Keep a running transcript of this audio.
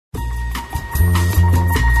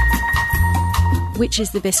which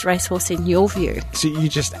is the best racehorse in your view? So you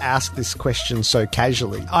just ask this question so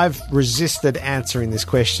casually. I've resisted answering this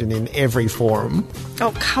question in every forum.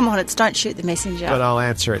 Oh, come on, it's Don't Shoot the Messenger. But I'll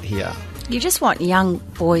answer it here. You just want young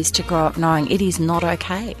boys to grow up knowing it is not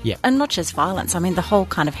okay. Yeah. And not just violence. I mean, the whole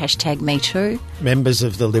kind of hashtag Me Too. Members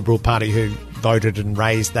of the Liberal Party who voted and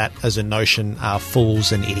raised that as a notion are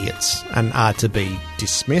fools and idiots and are to be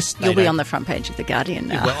dismissed. You'll be on the front page of The Guardian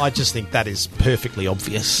now. Well, I just think that is perfectly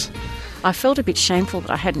obvious. I felt a bit shameful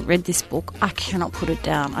that I hadn't read this book. I cannot put it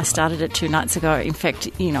down. I started it 2 nights ago. In fact,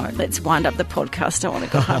 let's wind up the podcast. I want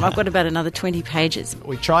to go home. I've got about another 20 pages.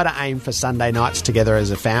 We try to aim for Sunday nights together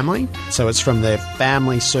as a family. So it's from the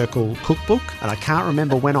Family Circle cookbook. And I can't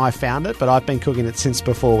remember when I found it, but I've been cooking it since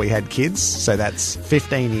before we had kids. So that's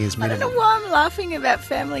 15 years minimum. I don't know why I'm laughing about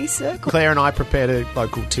Family Circle. Claire and I prepared a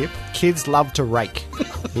local tip. Kids love to rake.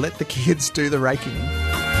 Let the kids do the raking.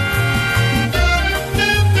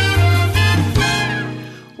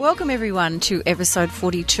 Welcome everyone to episode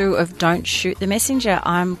 42 of Don't Shoot the Messenger.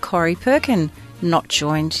 I'm Corrie Perkin, not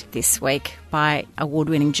joined this week by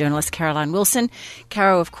award-winning journalist Caroline Wilson.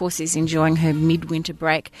 Caro, of course, is enjoying her midwinter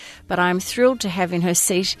break, but I'm thrilled to have in her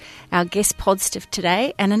seat our guest podstiff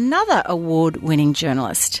today and another award-winning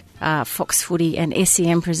journalist, Fox Footy and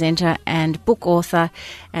SEM presenter and book author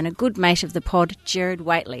and a good mate of the pod, Gerard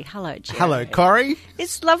Whateley. Hello, Gerard. Hello, Corrie.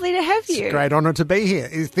 It's lovely to have you. It's a great honour to be here.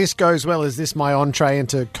 If this goes well, is this my entree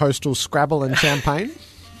into coastal Scrabble and champagne?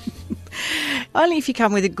 Only if you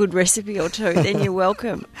come with a good recipe or two, then you're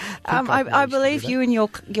welcome. I believe you and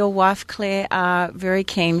your wife, Claire, are very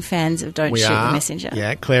keen fans of Don't Shoot the Messenger.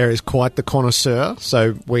 Yeah, Claire is quite the connoisseur,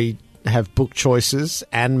 so we have book choices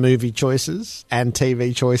and movie choices and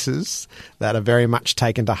TV choices that are very much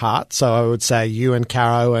taken to heart. So I would say you and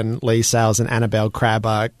Caro and Lee Sales and Annabelle Crabb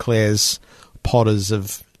are Claire's potters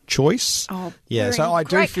of choice. Oh, yeah, so I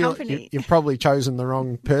do feel you've probably chosen the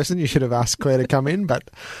wrong person. You should have asked Claire to come in,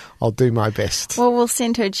 but I'll do my best. Well, we'll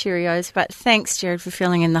send her Cheerios, but thanks, Gerard, for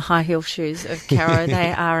filling in the high heel shoes of Caro.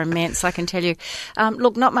 They are immense, I can tell you.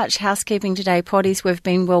 Look, not much housekeeping today, potties. We've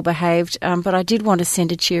been well behaved, but I did want to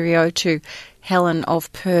send a Cheerio to Helen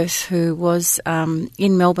of Perth, who was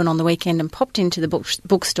in Melbourne on the weekend and popped into the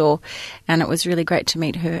bookstore, and it was really great to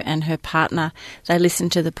meet her and her partner. They listen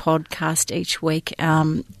to the podcast each week,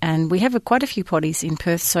 and we have quite a few potties in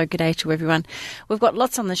Perth, so g'day to everyone. We've got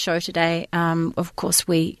lots on the show today. Of course,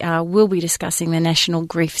 we will be discussing the national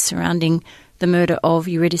grief surrounding the murder of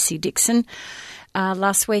Eurydice Dixon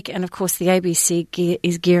last week, and of course the ABC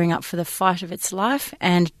is gearing up for the fight of its life,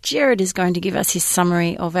 and Gerard is going to give us his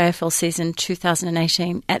summary of AFL season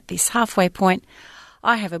 2018 at this halfway point.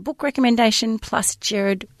 I have a book recommendation, plus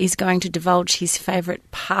Gerard is going to divulge his favourite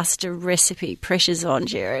pasta recipe. Pressure's on,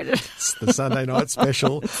 Gerard. It's the Sunday night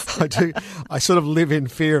special. I sort of live in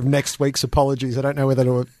fear of next week's apologies. I don't know whether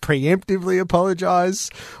to preemptively apologise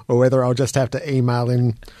or whether I'll just have to email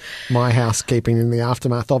in my housekeeping in the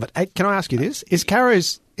aftermath of it. Hey, can I ask you this? Is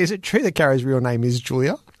it true that Caro's real name is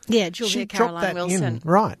Julia? Yeah, Julia Caroline Wilson.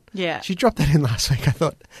 Right. Yeah. She dropped that in last week. I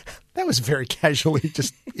thought, that was very casually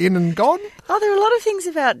just in and gone. Oh, there are a lot of things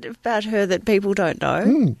about her that people don't know.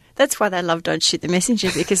 Mm. That's why they love Don't Shoot the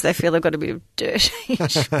Messenger, because they feel they've got a bit of dirt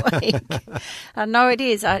each week. No, it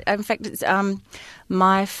is. In fact, it's,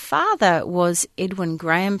 my father was Edwin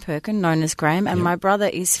Graham Perkin, known as Graham, and my brother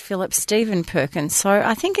is Philip Stephen Perkin. So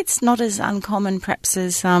I think it's not as uncommon perhaps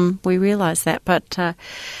as we realise that. But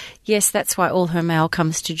yes, that's why all her mail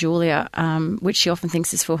comes to Julia, which she often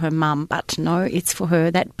thinks is for her mum. But no, it's for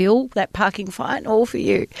her. That bill, that parking fine, all for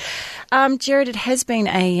you. Gerard, it has been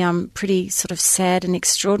a pretty sort of sad and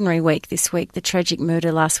extraordinary week this week. The tragic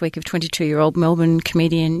murder last week of 22-year-old Melbourne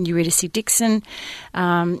comedian Eurydice Dixon.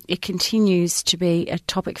 It continues to be a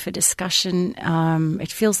topic for discussion.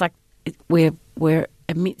 It feels like we're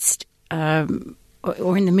amidst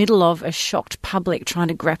or in the middle of a shocked public trying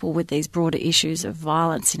to grapple with these broader issues of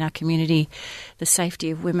violence in our community, the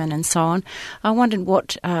safety of women and so on. I wondered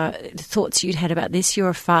what thoughts you'd had about this. You're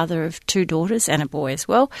a father of 2 daughters and a boy as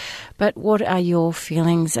well, but what are your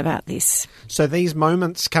feelings about this? So these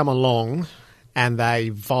moments come along and they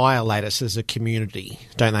violate us as a community,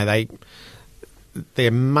 don't they?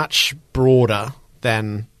 They're much broader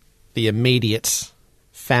than the immediate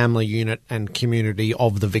family unit and community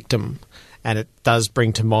of the victim. And it does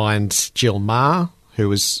bring to mind Jill Maher, who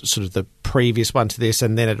was sort of the previous one to this,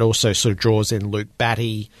 and then it also sort of draws in Luke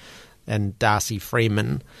Batty and Darcy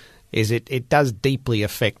Freeman. It does deeply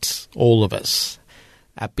affect all of us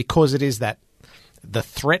because it is that the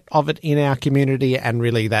threat of it in our community and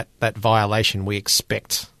really that violation we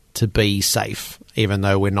expect to be safe, even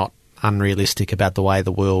though we're not unrealistic about the way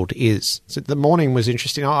the world is. So the morning was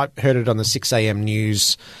interesting. I heard it on the 6 a.m.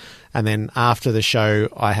 news, and then after the show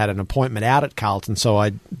I had an appointment out at Carlton, so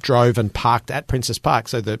I drove and parked at Princes Park.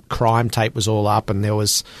 So the crime tape was all up and there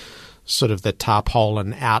was sort of the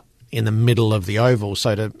tarpaulin out in the middle of the Oval.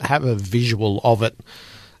 So to have a visual of it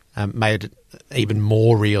made it even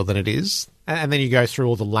more real than it is. And then you go through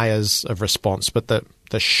all the layers of response, but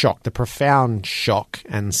the shock, the profound shock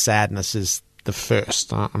and sadness is the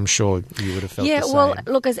first. I'm sure you would have felt the same. Well,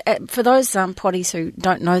 look, for those potties who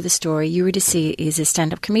don't know the story, Eurydice is a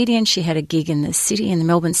stand-up comedian. She had a gig in the city, in the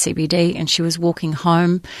Melbourne CBD, and she was walking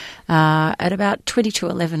home at about 20 to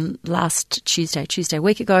 11 last Tuesday, a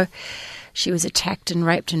week ago. She was attacked and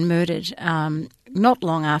raped and murdered not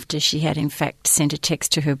long after she had, in fact, sent a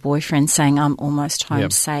text to her boyfriend saying, "I'm almost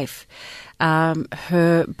home safe."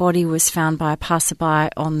 Her body was found by a passerby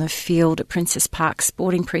on the field at Princes Park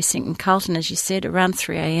Sporting Precinct in Carlton, as you said, around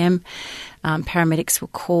 3 a.m. Paramedics were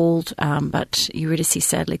called, but Eurydice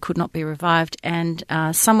sadly could not be revived, and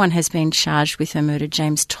someone has been charged with her murder.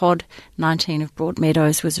 James Todd, 19, of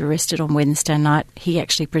Broadmeadows, was arrested on Wednesday night. He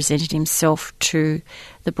actually presented himself to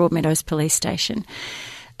the Broadmeadows police station.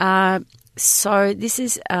 So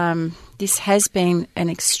this has been an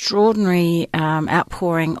extraordinary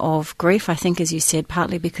outpouring of grief, I think, as you said,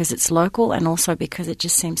 partly because it's local and also because it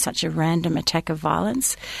just seems such a random attack of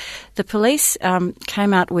violence. The police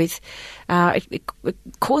came out with it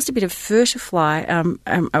caused a bit of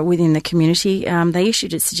furtifly within the community. They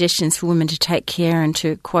issued suggestions for women to take care and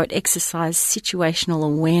to, quote, exercise situational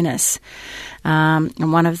awareness.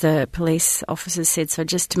 And one of the police officers said, so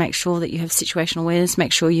just to make sure that you have situational awareness,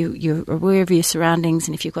 make sure you're aware of your surroundings,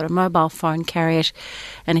 and if you've got a mobile phone, carry it,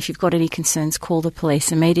 and if you've got any concerns, call the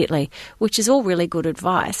police immediately, which is all really good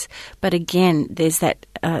advice. But again, there's that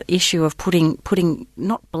issue of putting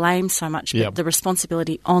not blame so much, but the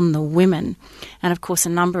responsibility on the women. And of course, a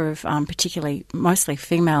number of particularly mostly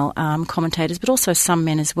female commentators, but also some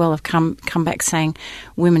men as well, have come back saying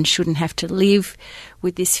women shouldn't have to live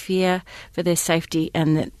with this fear for their safety,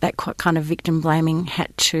 and that kind of victim blaming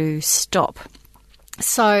had to stop.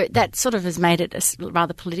 So that sort of has made it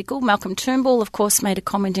rather political. Malcolm Turnbull, of course, made a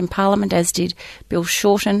comment in Parliament, as did Bill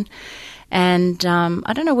Shorten. And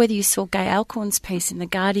I don't know whether you saw Gay Alcorn's piece in The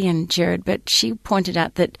Guardian, Jared, but she pointed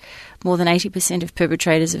out that more than 80% of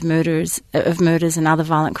perpetrators of murders and other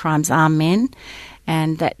violent crimes are men,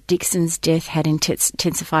 and that Dixon's death had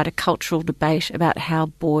intensified a cultural debate about how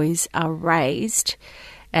boys are raised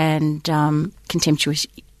and contemptuous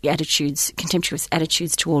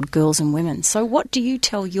attitudes toward girls and women. So what do you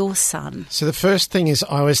tell your son? So the first thing is,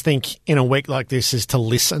 I always think in a week like this is to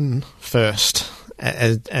listen first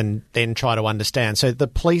and then try to understand. So the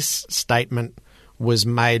police statement was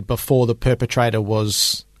made before the perpetrator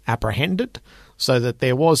was apprehended, so that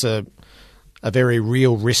there was a very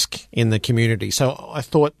real risk in the community. So I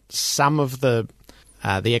thought some of the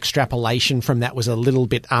extrapolation from that was a little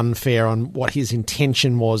bit unfair on what his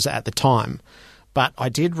intention was at the time. But I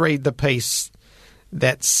did read the piece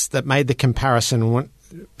that made the comparison,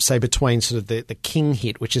 say, between sort of the king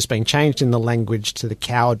hit, which has been changed in the language, to the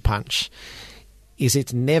coward punch.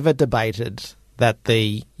 It's never debated that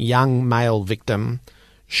the young male victim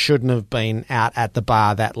shouldn't have been out at the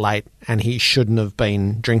bar that late and he shouldn't have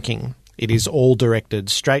been drinking. It is all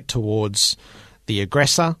directed straight towards the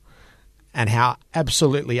aggressor and how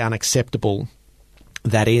absolutely unacceptable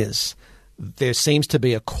that is. There seems to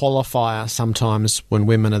be a qualifier sometimes when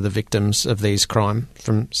women are the victims of these crimes,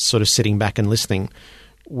 from sort of sitting back and listening,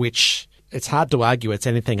 which it's hard to argue it's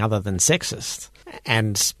anything other than sexist.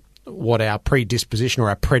 And what our predisposition or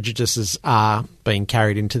our prejudices are being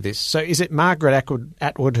carried into this. So is it Margaret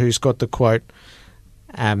Atwood who's got the quote,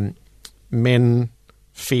 men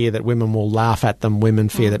fear that women will laugh at them, women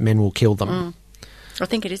fear that men will kill them? I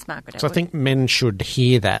think it is Margaret Atwood. So I think men should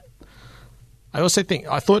hear that. I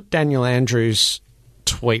thought Daniel Andrews'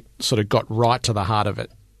 tweet sort of got right to the heart of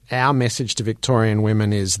it. Our message to Victorian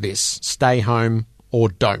women is this: stay home or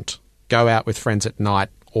don't. Go out with friends at night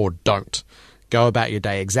or don't. Go about your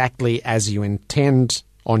day exactly as you intend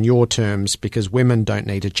on your terms, because women don't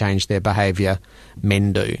need to change their behaviour,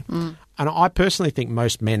 men do. And I personally think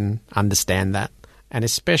most men understand that, and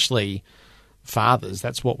especially fathers.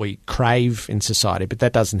 That's what we crave in society, but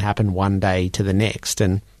that doesn't happen one day to the next.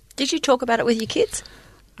 And did you talk about it with your kids?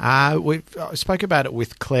 I spoke about it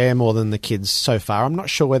with Claire more than the kids so far. I'm not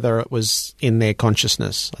sure whether it was in their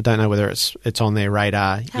consciousness. I don't know whether it's on their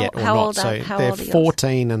radar yet or not. So they're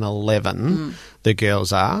 14 and 11, the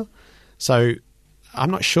girls are. So I'm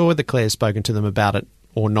not sure whether Claire's spoken to them about it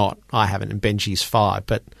or not. I haven't, and Benji's 5,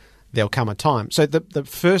 but there'll come a time. So the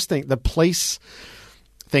first thing, the police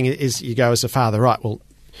thing is you go as a father, right, well,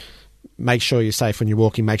 make sure you're safe when you're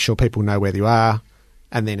walking, make sure people know where you are.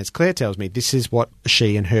 And then, as Claire tells me, this is what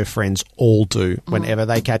she and her friends all do. Whenever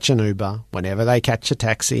they catch an Uber, whenever they catch a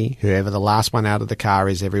taxi, whoever the last one out of the car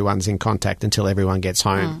is, everyone's in contact until everyone gets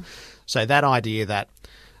home. So that idea that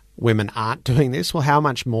women aren't doing this, well, how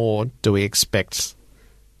much more do we expect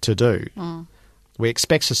to do? We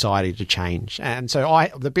expect society to change. And so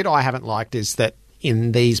the bit I haven't liked is that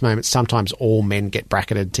in these moments, sometimes all men get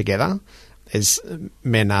bracketed together, as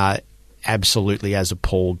men are absolutely as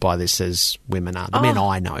appalled by this as women are. The men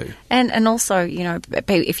I know. And also, you know,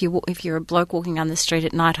 if you're a bloke walking down the street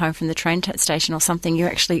at night home from the train station or something, you're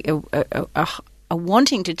actually are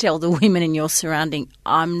wanting to tell the women in your surrounding,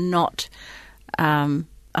 I'm not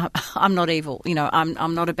evil. You know,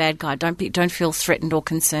 I'm not a bad guy. Don't feel threatened or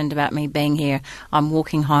concerned about me being here. I'm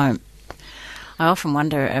walking home. I often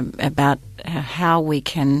wonder about how we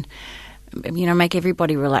can, you know, make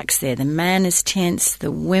everybody relax there. The man is tense. The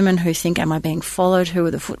women who think, "Am I being followed? Who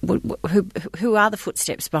are the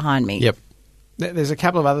footsteps behind me?" Yep. There's a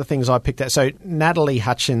couple of other things I picked out. So Natalie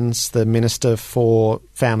Hutchins, the Minister for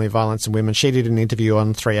Family Violence and Women, she did an interview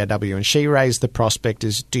on 3AW, and she raised the prospect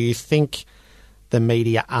is, do you think the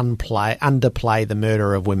media underplay the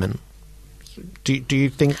murder of women? Do you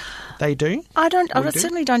think they do? I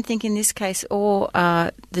certainly don't think in this case, or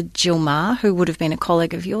the Jill Meagher, who would have been a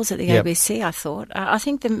colleague of yours at the ABC, I thought. I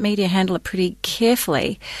think the media handle it pretty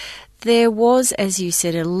carefully. There was, as you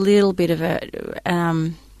said, a little bit of a,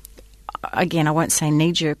 again, I won't say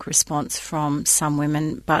knee-jerk response from some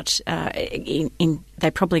women, but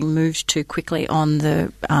they probably moved too quickly on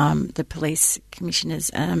the police commissioners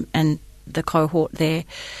and the cohort there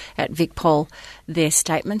at VicPol, their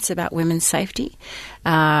statements about women's safety.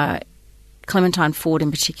 Clementine Ford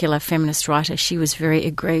in particular, feminist writer, she was very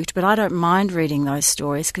aggrieved, but I don't mind reading those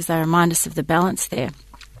stories because they remind us of the balance there.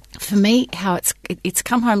 For me, how it's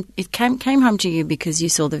come home, it came home to you because you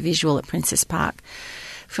saw the visual at Princess Park.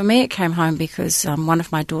 For me, it came home because one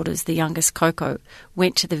of my daughters, the youngest, Coco,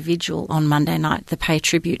 went to the vigil on Monday night, the pay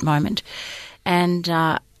tribute moment, and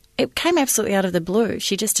it came absolutely out of the blue.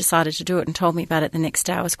 She just decided to do it and told me about it the next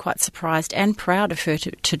day. I was quite surprised and proud of her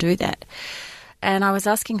to do that. And I was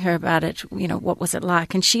asking her about it, you know, what was it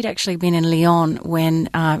like? And she'd actually been in Lyon when,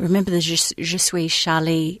 remember the Je suis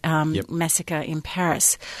Charlie massacre in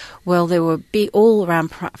Paris? Well, there were all around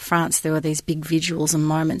France, there were these big vigils and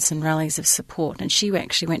moments and rallies of support. And she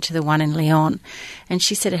actually went to the one in Lyon. And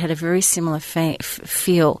she said it had a very similar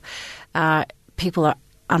feel. People are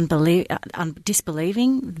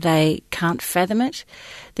disbelieving. They can't fathom it.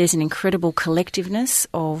 There's an incredible collectiveness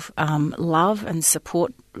of love and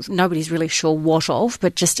support. Nobody's really sure what of,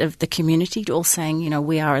 but just of the community, all saying, you know,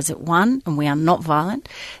 we are as at one and we are not violent.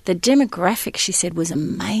 The demographic, she said, was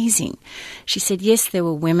amazing. She said, yes, there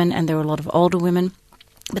were women and there were a lot of older women,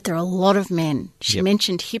 but there are a lot of men. She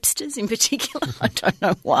mentioned hipsters in particular. I don't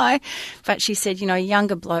know why. But she said, you know,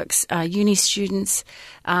 younger blokes, uni students,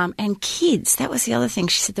 and kids. That was the other thing.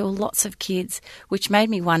 She said there were lots of kids, which made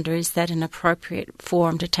me wonder, is that an appropriate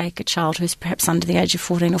forum to take a child who's perhaps under the age of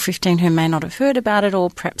 14 or 15 who may not have heard about it or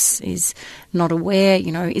perhaps is not aware?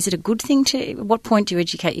 You know, is it a good thing to – at what point do you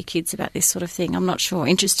educate your kids about this sort of thing? I'm not sure.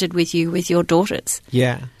 Interested with your daughters.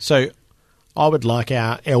 Yeah. So I would like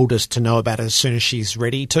our eldest to know about it as soon as she's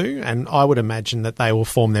ready to, and I would imagine that they will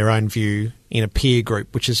form their own view in a peer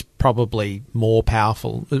group, which is probably more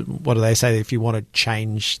powerful. What do they say? If you want to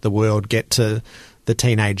change the world, get to the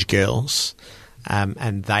teenage girls,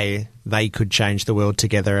 and they could change the world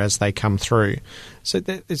together as they come through. So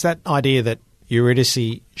is that idea that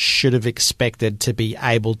Eurydice should have expected to be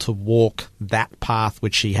able to walk that path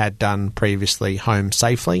which she had done previously home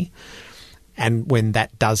safely? And when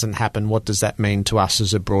that doesn't happen, what does that mean to us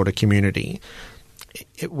as a broader community?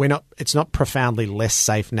 It's not profoundly less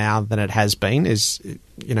safe now than it has been.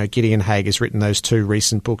 Gideon Haigh has written those two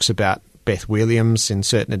recent books about Beth Williams in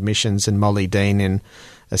Certain Admissions and Molly Dean in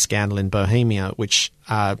A Scandal in Bohemia, which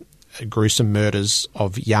are gruesome murders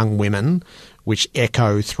of young women, which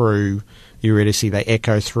echo through Eurydice. They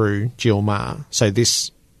echo through Jill Meagher. So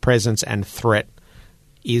this presence and threat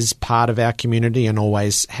is part of our community and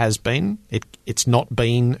always has been. It's not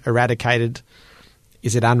been eradicated.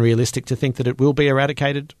 Is it unrealistic to think that it will be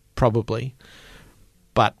eradicated? Probably.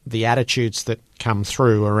 But the attitudes that come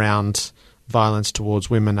through around violence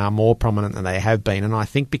towards women are more prominent than they have been. And I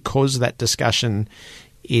think because that discussion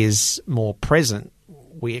is more present,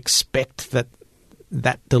 we expect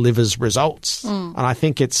that delivers results. And I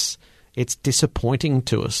think it's disappointing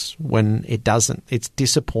to us when it doesn't. It's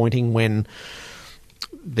disappointing when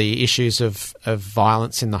the issues of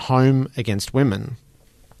violence in the home against women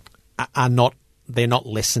are not they're not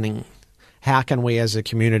listening? How can we as a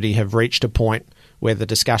community have reached a point where the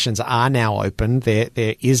discussions are now open? There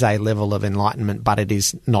is a level of enlightenment, but it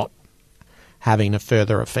is not having a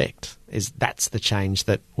further effect. That's the change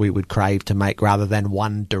that we would crave to make, rather than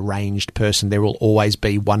one deranged person. There will always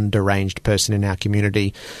be one deranged person in our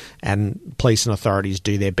community, and police and authorities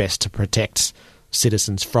do their best to protect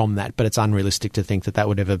citizens from that, but it's unrealistic to think that that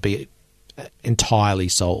would ever be entirely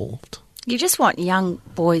solved. You just want young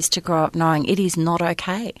boys to grow up knowing it is not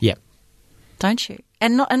okay. Yeah. Don't you?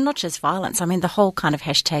 And not just violence. I mean, the whole kind of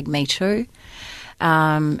hashtag Me Too.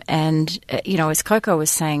 As Coco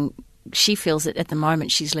was saying, she feels that at the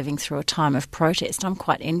moment she's living through a time of protest. I'm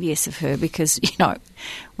quite envious of her because,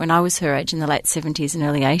 when I was her age in the late 70s and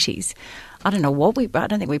early 80s, I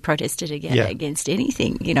don't think we protested against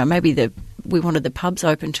anything. Maybe we wanted the pubs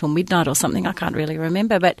open till midnight or something. I can't really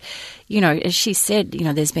remember. But, as she said,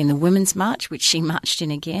 there's been the Women's March, which she marched in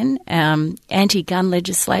again. Anti-gun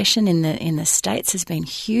legislation in the States has been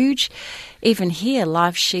huge. Even here,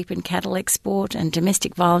 live sheep and cattle export and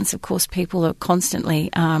domestic violence, of course, people are constantly,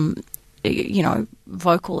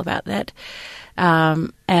 vocal about that.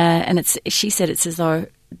 She said it's as though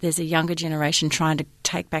there's a younger generation trying to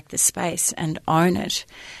take back the space and own it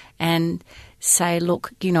and say,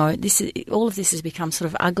 look, all of this has become sort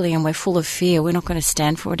of ugly and we're full of fear. We're not going to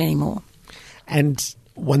stand for it anymore. And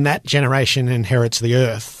when that generation inherits the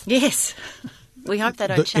earth... Yes. We hope they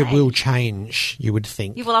don't change. It will change, you would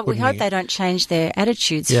think. Yeah, well, we hope they don't change their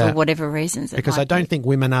attitudes for whatever reasons. Because I don't think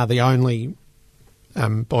women are the only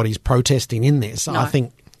bodies protesting in this. No. I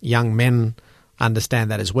think young men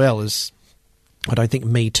understand that as well. I don't think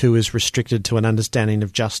Me Too is restricted to an understanding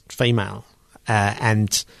of just female.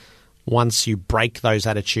 And once you break those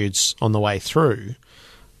attitudes on the way through,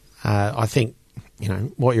 I think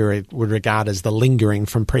what you would regard as the lingering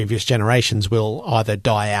from previous generations will either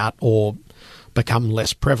die out or become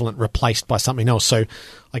less prevalent, replaced by something else. So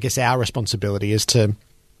I guess our responsibility is to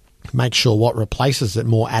make sure what replaces it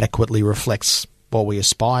more adequately reflects what we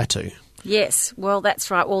aspire to. Yes, well, that's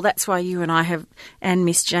right. Well, that's why you and I have, and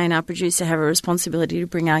Miss Jane, our producer, have a responsibility to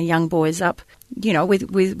bring our young boys up,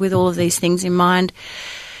 with all of these things in mind,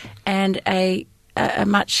 and a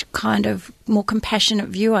much kind of more compassionate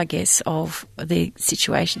view, I guess, of the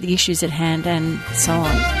situation, the issues at hand, and so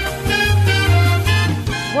on.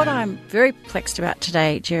 What I'm very perplexed about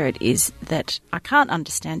today, Gerard, is that I can't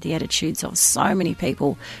understand the attitudes of so many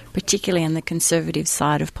people, particularly on the conservative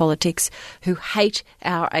side of politics, who hate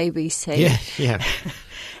our ABC. Yeah.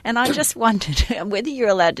 And I just wondered whether you're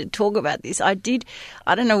allowed to talk about this. I don't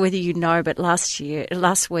know whether you know, but last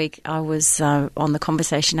week, I was on the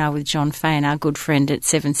conversation hour with John Fain, our good friend at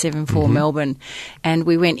 774 Melbourne, and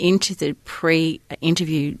we went into the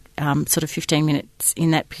pre-interview sort of 15 minutes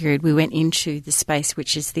in that period. We went into the space,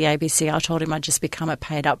 which is the ABC. I told him I'd just become a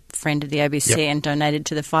paid-up friend of the ABC and donated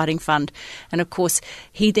to the Fighting Fund. And, of course,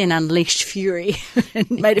 he then unleashed fury and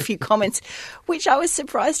made a few comments, which I was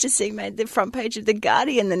surprised to see made the front page of The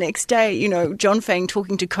Guardian the next day. John Fang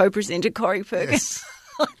talking to co-presenter Corey Perkins. Yes.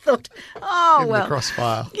 I thought, the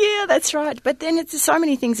crossfire. Yeah, that's right. But then so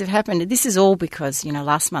many things have happened. This is all because,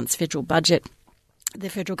 last month's federal budget, the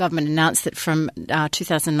federal government announced that from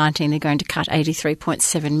 2019 they're going to cut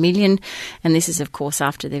 $83.7 million, and this is, of course,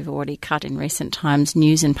 after they've already cut in recent times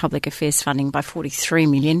news and public affairs funding by $43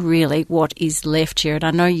 million. Really, what is left, Gerard?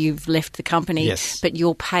 I know you've left the company, but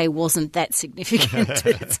your pay wasn't that significant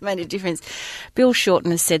that it's made a difference. Bill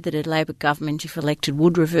Shorten has said that a Labor government, if elected,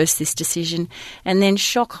 would reverse this decision. And then,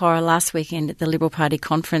 shock horror, last weekend at the Liberal Party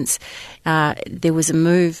conference, there was a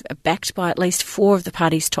move backed by at least 4 of the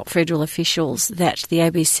party's top federal officials that the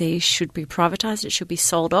ABC should be privatised, it should be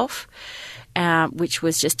sold off, which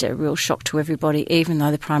was just a real shock to everybody, even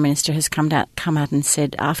though the Prime Minister has come out and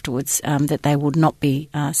said afterwards that they would not be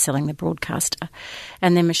selling the broadcaster.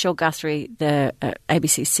 And then Michelle Guthrie, the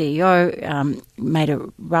ABC CEO, made a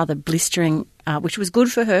rather blistering, which was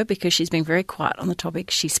good for her because she's been very quiet on the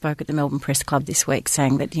topic. She spoke at the Melbourne Press Club this week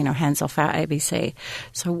saying that, hands off our ABC.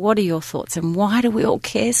 So what are your thoughts and why do we all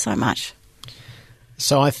care so much?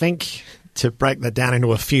 So I think, to break that down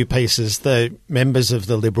into a few pieces, the members of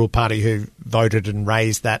the Liberal Party who voted and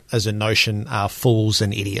raised that as a notion are fools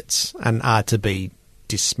and idiots and are to be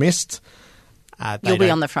dismissed. You'll be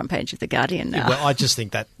on the front page of The Guardian now. Well, I just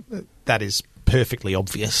think that is perfectly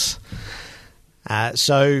obvious.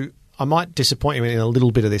 So I might disappoint you in a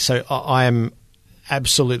little bit of this. So I am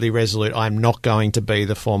absolutely resolute. I'm not going to be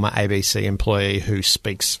the former ABC employee who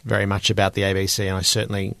speaks very much about the ABC, and I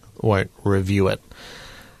certainly won't review it.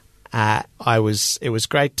 It was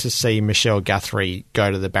great to see Michelle Guthrie go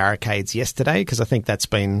to the barricades yesterday because I think that's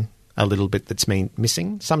been a little bit that's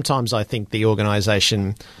missing. Sometimes I think the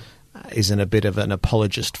organisation isn't a bit of an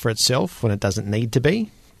apologist for itself when it doesn't need to be.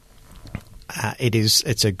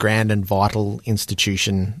 It's a grand and vital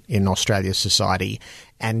institution in Australia's society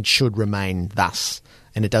and should remain thus.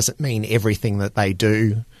 And it doesn't mean everything that they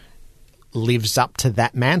do lives up to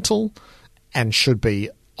that mantle and should be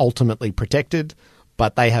ultimately protected,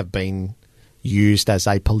 but they have been used as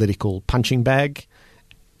a political punching bag,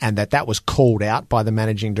 and that was called out by the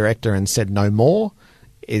managing director and said no more,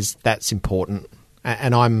 that's important.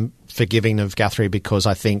 And I'm forgiving of Guthrie because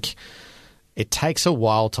I think it takes a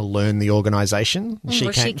while to learn the organisation. She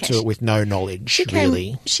came to it with no knowledge,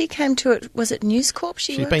 really. She came to it, was it News Corp?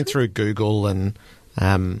 She's been through Google and,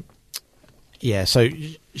 so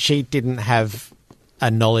she didn't have a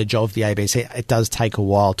knowledge of the ABC. It does take a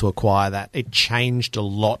while to acquire that. It changed a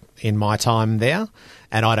lot in my time there,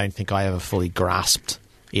 and I don't think I ever fully grasped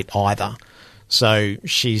it either. So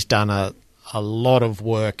she's done a lot of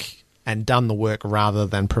work and done the work rather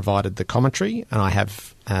than provided the commentary, and I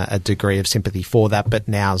have a degree of sympathy for that, but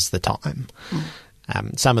now's the time.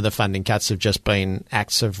 Some of the funding cuts have just been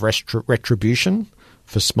acts of retribution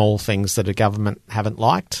for small things that a government haven't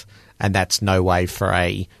liked, and that's no way for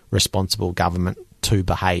a responsible government to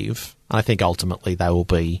behave. I think ultimately they will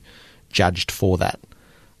be judged for that.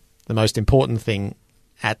 The most important thing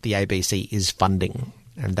at the ABC is funding,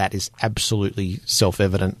 and that is absolutely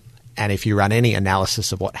self-evident. And if you run any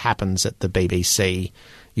analysis of what happens at the BBC,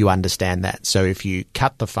 you understand that. So if you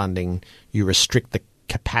cut the funding, you restrict the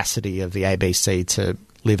capacity of the ABC to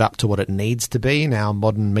live up to what it needs to be in our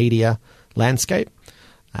modern media landscape.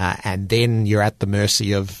 And then you're at the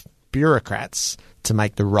mercy of bureaucrats to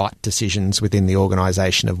make the right decisions within the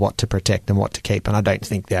organisation of what to protect and what to keep. And I don't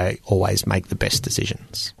think they always make the best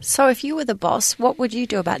decisions. So if you were the boss, what would you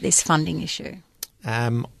do about this funding issue?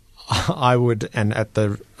 I would, and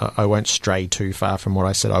I won't stray too far from what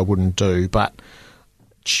I said I wouldn't do, but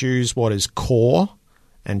choose what is core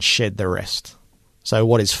and shed the rest. So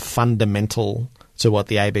what is fundamental to what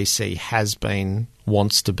the ABC has been,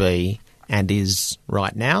 wants to be, and is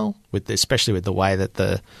right now, especially with the way that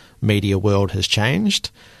the media world has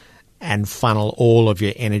changed, and funnel all of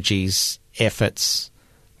your energies, efforts,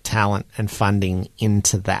 talent and funding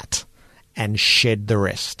into that, and shed the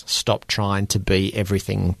rest. Stop trying to be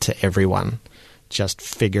everything to everyone. Just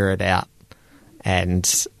figure it out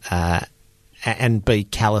and be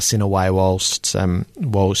callous in a way whilst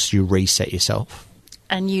you reset yourself.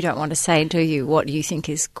 And you don't want to say, do you, what you think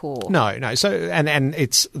is core? No. So and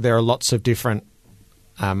there are lots of different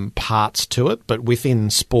parts to it, but within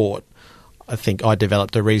sport, I think I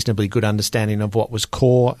developed a reasonably good understanding of what was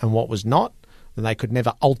core and what was not, and they could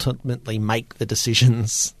never ultimately make the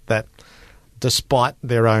decisions that, despite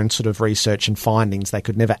their own sort of research and findings, they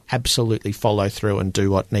could never absolutely follow through and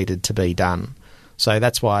do what needed to be done. So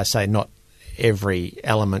that's why I say not every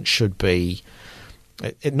element should be...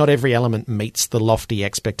 not every element meets the lofty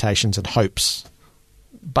expectations and hopes,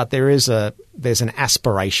 but there's an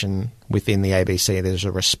aspiration within the ABC. There's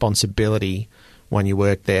a responsibility when you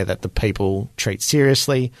work there that the people treat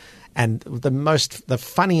seriously. And the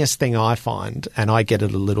funniest thing I find, and I get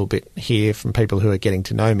it a little bit here from people who are getting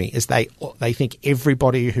to know me, is they think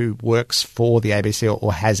everybody who works for the ABC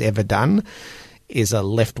or has ever done is a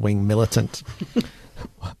left-wing militant.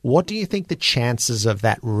 What do you think the chances of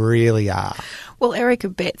that really are? Well, Eric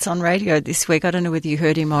Abetz on radio this week, I don't know whether you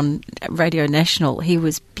heard him on Radio National, he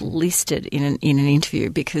was blistered in an interview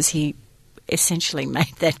because he essentially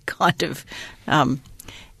made that kind of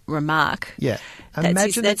remark. Yeah.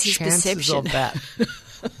 Imagine the chances of that,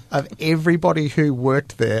 of everybody who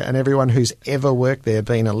worked there and everyone who's ever worked there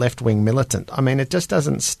being a left-wing militant. I mean, it just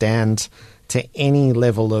doesn't stand to any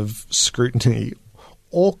level of scrutiny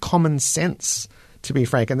or common sense, to be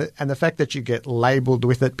frank. And the fact that you get labelled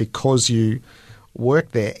with it because you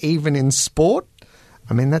work there, even in sport,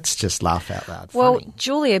 I mean, that's just laugh out loud funny. Well,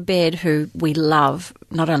 Julia Baird, who we love,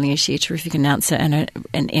 not only is she a terrific announcer and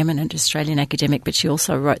an eminent Australian academic, but she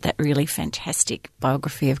also wrote that really fantastic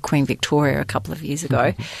biography of Queen Victoria a couple of years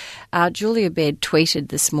ago. Julia Baird tweeted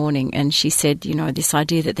this morning and she said, this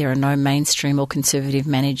idea that there are no mainstream or conservative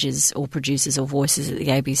managers or producers or voices at the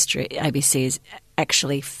ABC is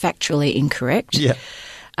actually factually incorrect. Yeah.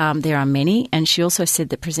 There are many, and she also said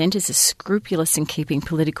that presenters are scrupulous in keeping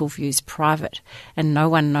political views private and no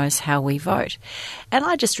one knows how we vote. And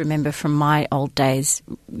I just remember from my old days,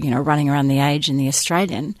 running around the Age and the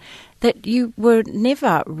Australian, that you were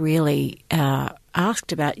never really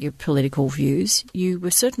asked about your political views. You were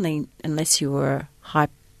certainly, unless you were a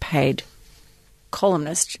high-paid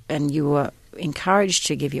columnist and you were encouraged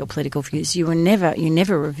to give your political views. You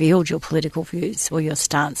never revealed your political views or your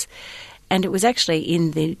stance. And it was actually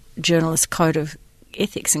in the journalist code of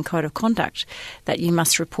ethics and code of conduct that you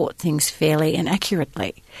must report things fairly and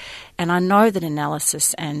accurately. And I know that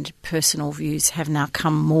analysis and personal views have now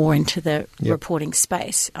come more into the reporting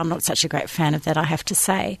space. I'm not such a great fan of that, I have to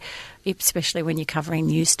say, especially when you're covering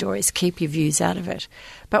news stories. Keep your views out of it.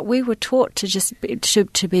 But we were taught to just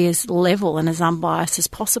to be as level and as unbiased as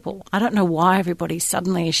possible. I don't know why everybody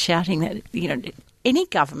suddenly is shouting that, any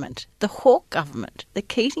government, the Hawke government, the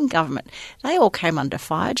Keating government, they all came under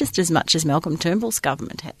fire just as much as Malcolm Turnbull's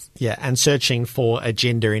government has. Yeah, and searching for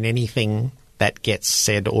agenda in anything that gets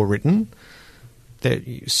said or written,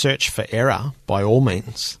 you search for error by all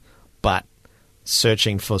means, but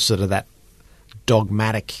searching for sort of that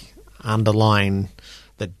dogmatic underlying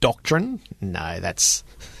the doctrine, no, that's...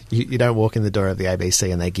 You don't walk in the door of the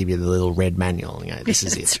ABC and they give you the little red manual. This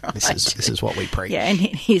is it. Right. This is what we preach. Yeah, and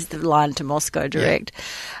here's the line to Moscow Direct.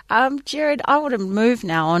 Yeah. Gerard, I want to move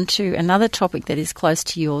now on to another topic that is close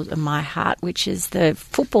to yours and my heart, which is the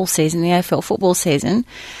football season, the AFL football season.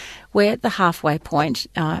 We're at the halfway point,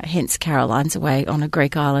 hence Caroline's away on a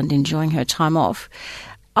Greek island enjoying her time off.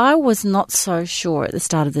 I was not so sure at the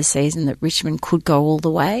start of the season that Richmond could go all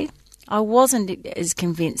the way. I wasn't as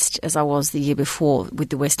convinced as I was the year before with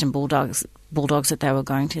the Western Bulldogs that they were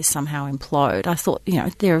going to somehow implode. I thought,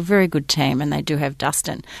 they're a very good team and they do have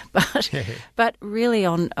Dustin. But really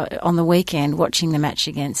on the weekend, watching the match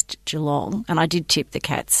against Geelong, and I did tip the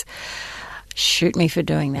Cats. Shoot me for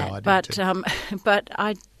doing that. No, I did but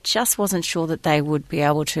I just wasn't sure that they would be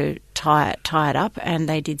able to tie it up, and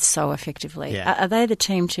they did so effectively. Yeah. Are they the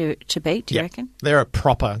team to beat, do you reckon? They're a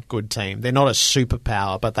proper good team. They're not a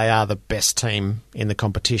superpower, but they are the best team in the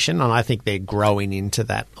competition, and I think they're growing into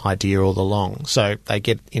that idea all along. So they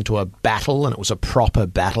get into a battle, and it was a proper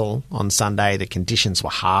battle on Sunday. The conditions were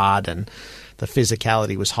hard, and the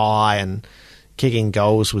physicality was high, and kicking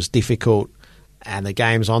goals was difficult. And the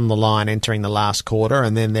game's on the line entering the last quarter,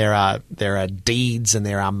 and then there are deeds and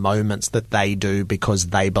there are moments that they do because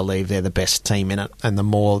they believe they're the best team in it. And the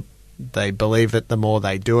more they believe it, the more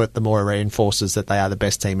they do it, the more it reinforces that they are the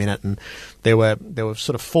best team in it. And there were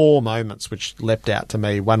sort of four moments which leapt out to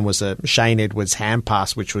me. One was a Shane Edwards hand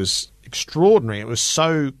pass, which was extraordinary. It was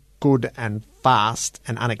so good and fast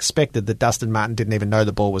and unexpected that Dustin Martin didn't even know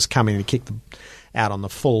the ball was coming. He kicked out on the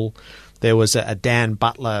full. There was a Dan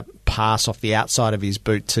Butler pass off the outside of his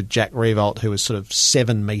boot to Jack Riewoldt, who was sort of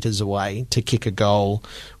 7 metres away to kick a goal,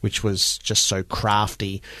 which was just so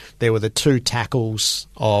crafty. There were the two tackles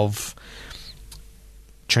of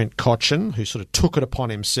Trent Cotchin, who sort of took it upon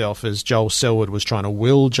himself as Joel Selwood was trying to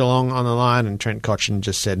will Geelong on the line, and Trent Cotchin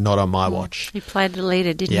just said, not on my watch. He played the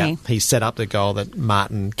leader, didn't he? He set up the goal that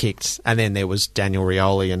Martin kicked. And then there was Daniel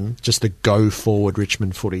Rioli and just the go-forward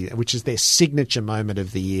Richmond footy, which is their signature moment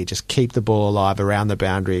of the year. Just keep the ball alive around the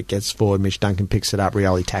boundary. It gets forward. Mitch Duncan picks it up.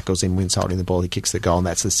 Rioli tackles him, wins holding the ball. He kicks the goal, and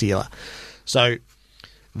that's the sealer. So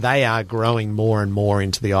they are growing more and more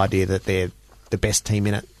into the idea that they're the best team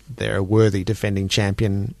in it. They're a worthy defending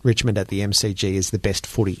champion. Richmond at the MCG is the best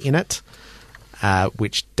footy in it,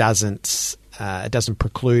 which doesn't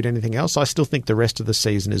preclude anything else. I still think the rest of the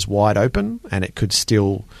season is wide open, and it could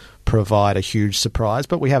still provide a huge surprise.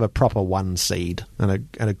 But we have a proper 1 seed, and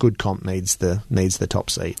a good comp needs the top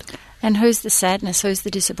seed. And who's the sadness? Who's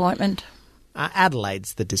the disappointment?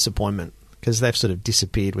 Adelaide's the disappointment because they've sort of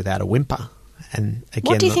disappeared without a whimper. And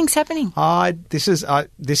again, what do you think's happening? This is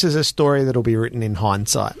a story that will be written in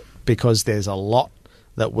hindsight because there's a lot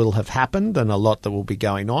that will have happened and a lot that will be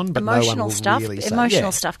going on, but emotional no one will stuff, really say.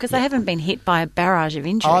 Emotional stuff, because they haven't been hit by a barrage of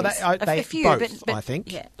injuries. A few, both, but I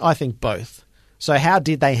think. Yeah. I think both. So how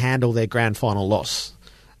did they handle their grand final loss?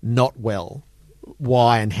 Not well.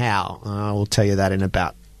 Why and how? I will tell you that in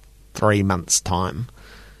about 3 months' time.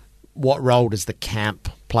 What role does the camp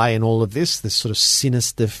play in all of this sort of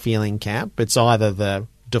sinister feeling camp? It's either the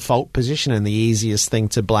default position and the easiest thing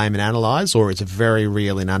to blame and analyse, or it's very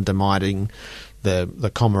real in undermining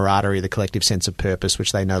the camaraderie, the collective sense of purpose,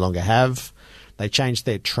 which they no longer have. They changed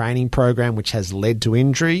their training program, which has led to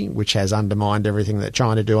injury, which has undermined everything they're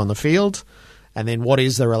trying to do on the field. And then what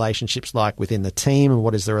is the relationships like within the team, and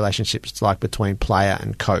what is the relationships like between player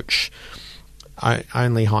and coach?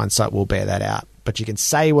 Only hindsight will bear that out. But you can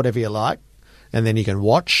say whatever you like, and then you can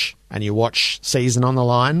watch, and you watch season on the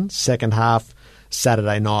line, second half,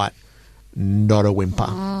 Saturday night, not a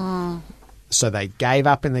whimper. So they gave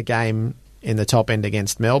up in the game in the top end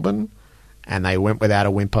against Melbourne, and they went without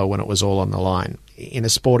a whimper when it was all on the line. In a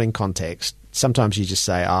sporting context, sometimes you just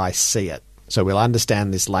say, I see it. So we'll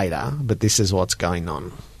understand this later, but this is what's going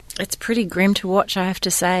on. It's pretty grim to watch, I have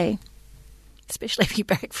to say. especially if you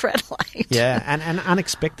back for Adelaide. Yeah, and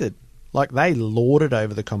unexpected. Like, they lorded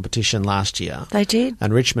over the competition last year. They did.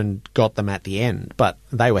 And Richmond got them at the end, but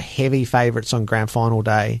they were heavy favourites on grand final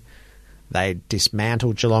day. They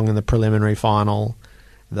dismantled Geelong in the preliminary final.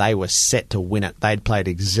 They were set to win it. They'd played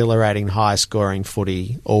exhilarating, high-scoring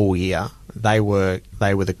footy all year. They were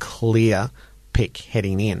the clear pick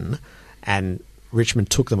heading in, and Richmond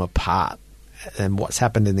took them apart. And what's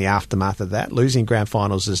happened in the aftermath of that, losing grand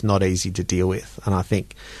finals is not easy to deal with, and I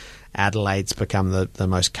think Adelaide's become the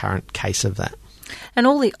most current case of that. And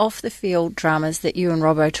all the off-the-field dramas that you and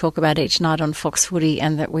Robbo talk about each night on Fox Footy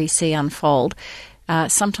and that we see unfold,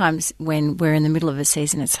 sometimes when we're in the middle of a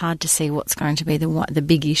season, it's hard to see what's going to be the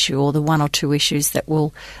big issue or the one or two issues that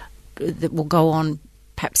will go on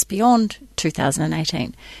perhaps beyond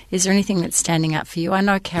 2018. Is there anything that's standing out for you? I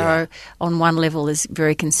know Caro, on one level, is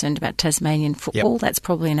very concerned about Tasmanian football. Yep. That's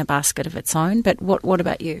probably in a basket of its own. But what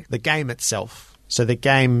about you? The game itself. So the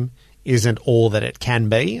game isn't all that it can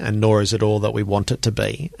be, and nor is it all that we want it to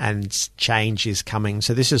be. And change is coming.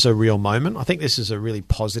 So this is a real moment. I think this is a really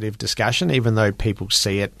positive discussion, even though people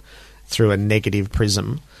see it through a negative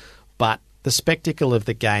prism. But the spectacle of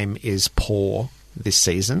the game is poor this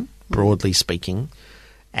season, broadly speaking.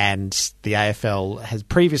 And the AFL has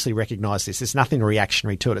previously recognised this. There's nothing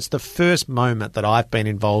reactionary to it. It's the first moment that I've been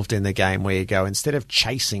involved in the game where you go, instead of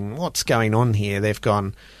chasing what's going on here, they've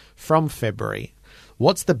gone from February,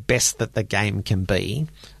 what's the best that the game can be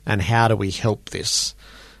and how do we help this?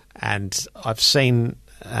 And I've seen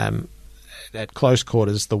at close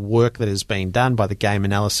quarters the work that has been done by the Game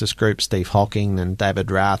Analysis Group, Steve Hocking and David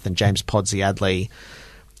Rath and James Podsey-Adley,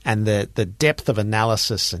 and the depth of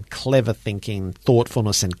analysis and clever thinking,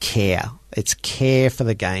 thoughtfulness and care. It's care for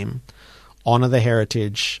the game. Honour the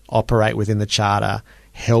heritage, operate within the charter,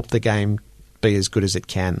 help the game be as good as it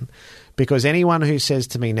can. Because anyone who says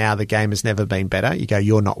to me now the game has never been better, you go,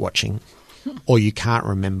 you're not watching, or you can't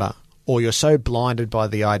remember, or you're so blinded by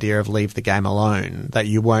the idea of leave the game alone that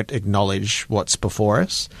you won't acknowledge what's before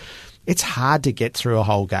us. It's hard to get through a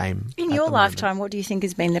whole game. In your lifetime, what do you think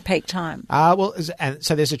has been the peak time? And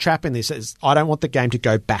so there's a trap in this. I don't want the game to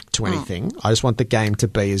go back to anything. I just want the game to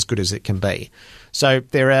be as good as it can be. So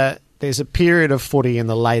there's a period of footy in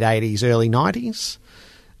the late 80s, early 90s.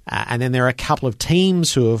 And then there are a couple of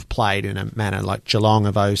teams who have played in a manner like Geelong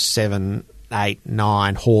of 07, 8,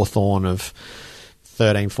 9, Hawthorn of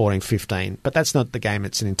 13, 14, 15. But that's not the game.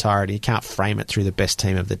 It's an entirety. You can't frame it through the best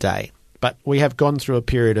team of the day. But we have gone through a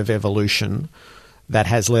period of evolution that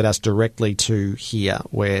has led us directly to here,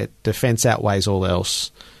 where defence outweighs all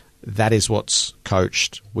else. That is what's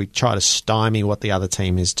coached. We try to stymie what the other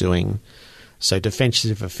team is doing. So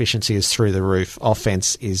defensive efficiency is through the roof.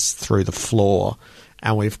 Offence is through the floor.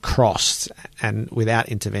 And we've crossed. And without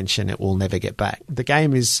intervention, it will never get back. The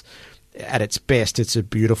game is, at its best, it's a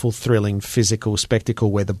beautiful, thrilling, physical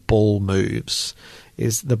spectacle where the ball moves.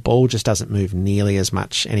 The ball just doesn't move nearly as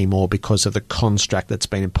much anymore because of the construct that's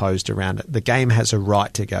been imposed around it. The game has a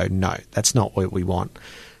right to go, no, that's not what we want.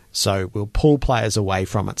 So we'll pull players away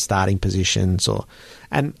from its starting positions,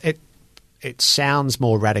 and it sounds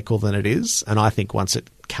more radical than it is. And I think once it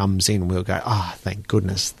comes in, we'll go, oh, thank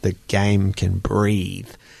goodness, the game can breathe.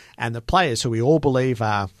 And the players who we all believe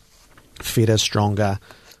are fitter, stronger,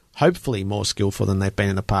 hopefully more skillful than they've been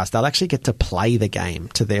in the past, they'll actually get to play the game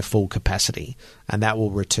to their full capacity, and that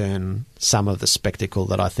will return some of the spectacle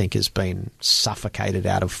that I think has been suffocated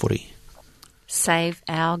out of footy. Save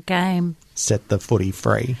our game. Set the footy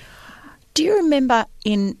free. Do you remember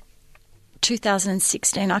in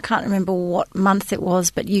 2016, I can't remember what month it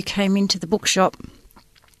was, but you came into the bookshop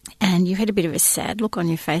and you had a bit of a sad look on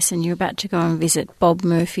your face and you were about to go and visit Bob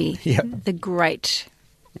Murphy, the great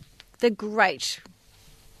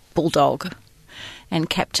bulldog and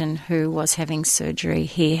captain who was having surgery.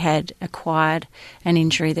 He had acquired an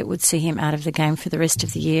injury that would see him out of the game for the rest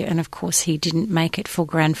of the year, and of course he didn't make it for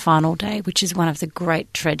grand final day, which is one of the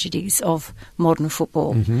great tragedies of modern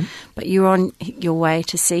football. Mm-hmm. But you were on your way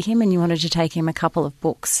to see him and you wanted to take him a couple of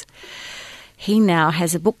books. He now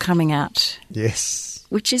has a book coming out. Yes.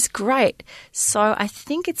 Which is great. So I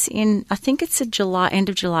think it's a end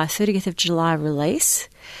of July, 30th of July release.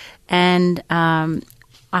 And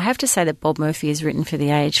I have to say that Bob Murphy has written for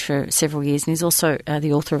The Age for several years, and he's also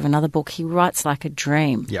the author of another book. He writes like a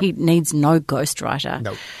dream. Yep. He needs no ghostwriter.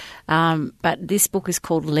 Nope. But this book is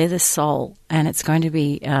called Leather Soul, and it's going to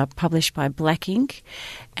be published by Black Ink.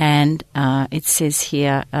 And it says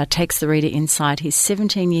here, takes the reader inside his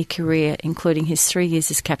 17-year career, including his 3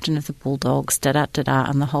 years as captain of the Bulldogs,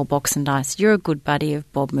 and the whole box and dice. You're a good buddy of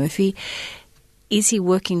Bob Murphy. is he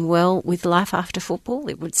working well with life after football?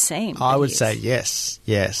 It would seem. I would say yes.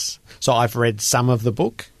 So I've read some of the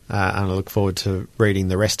book, and I look forward to reading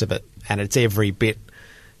the rest of it. And it's every bit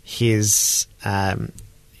his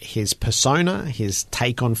persona, his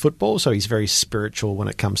take on football. So he's very spiritual when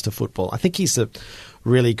it comes to football. I think he's a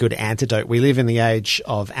really good antidote. We live in the age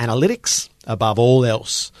of analytics above all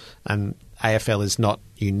else, and AFL is not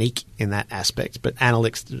unique in that aspect, but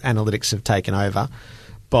analytics have taken over.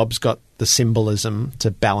 Bob's got the symbolism to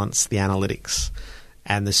balance the analytics,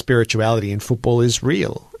 and the spirituality in football is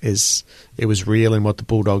real. It was real in what the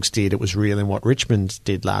Bulldogs did. It was real in what Richmond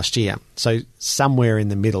did last year. So somewhere in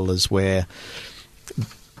the middle is where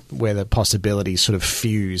the possibilities sort of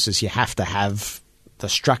fuse, as you have to have the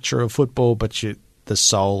structure of football, but the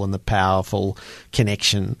soul and the powerful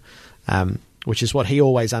connection, which is what he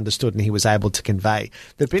always understood and he was able to convey.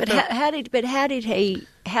 How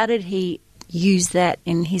did he use that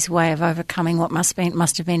in his way of overcoming what must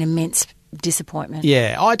have been immense disappointment?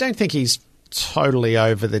 Yeah, I don't think he's totally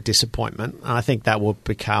over the disappointment. I think that will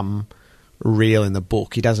become real in the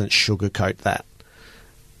book. He doesn't sugarcoat that.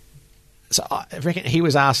 So I reckon he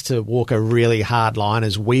was asked to walk a really hard line,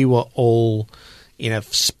 as we were all, in a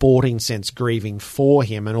sporting sense, grieving for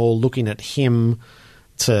him and all looking at him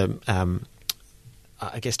to,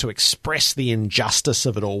 I guess, to express the injustice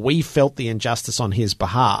of it all. We felt the injustice on his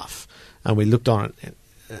behalf, and we looked on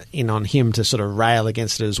him to sort of rail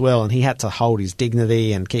against it as well. And he had to hold his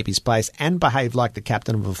dignity and keep his place and behave like the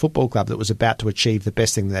captain of a football club that was about to achieve the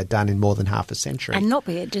best thing they'd done in more than half a century. And not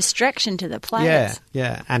be a distraction to the players.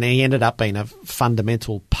 Yeah. And he ended up being a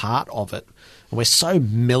fundamental part of it. And we're so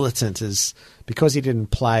militant as because he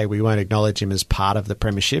didn't play, we won't acknowledge him as part of the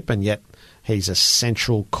premiership, and yet he's a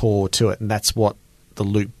central core to it. And that's what the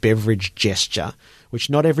Luke Beveridge gesture, which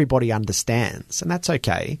not everybody understands, and that's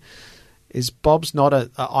okay, is Bob's not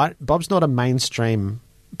a mainstream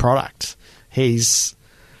product.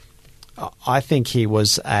 I think he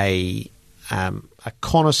was a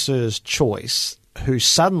connoisseur's choice who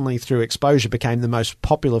suddenly, through exposure, became the most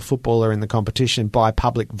popular footballer in the competition by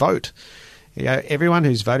public vote. You know, everyone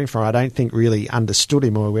who's voting for him, I don't think really understood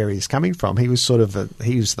him or where he's coming from. He was he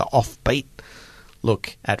was the offbeat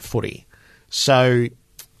look at footy. So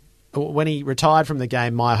when he retired from the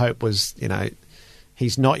game, my hope was,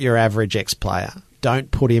 he's not your average ex-player.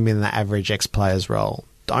 Don't put him in the average ex-player's role.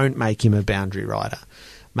 Don't make him a boundary rider.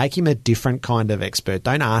 Make him a different kind of expert.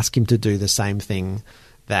 Don't ask him to do the same thing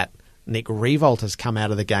that Nick Riewoldt has come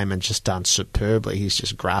out of the game and just done superbly. He's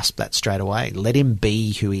just grasped that straight away. Let him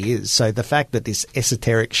be who he is. So the fact that this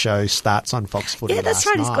esoteric show starts on Fox Footy that's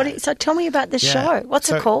right. Night, He's got it. So tell me about the show. What's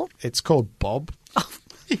it called? It's called Bob.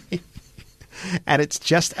 And it's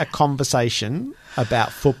just a conversation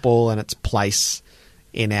about football and its place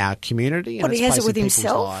in our community. And he has it with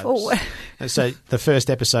himself? So the first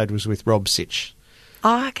episode was with Rob Sitch.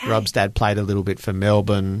 Oh, okay. Rob's dad played a little bit for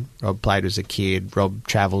Melbourne. Rob played as a kid. Rob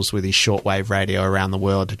travels with his shortwave radio around the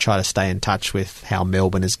world to try to stay in touch with how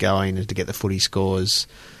Melbourne is going and to get the footy scores.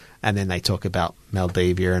 And then they talk about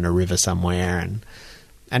Maldivia and a river somewhere.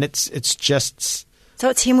 And it's just... So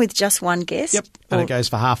it's him with just one guest? Yep. And it goes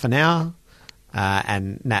for half an hour.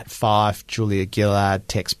 And Nat Fyfe, Julia Gillard,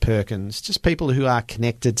 Tex Perkins, just people who are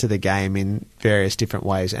connected to the game in various different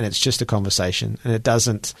ways. And it's just a conversation. And it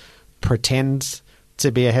doesn't pretend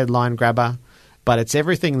to be a headline grabber, but it's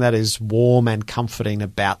everything that is warm and comforting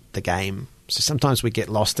about the game. So sometimes we get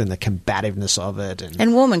lost in the combativeness of it.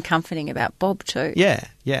 And warm and comforting about Bob too. Yeah.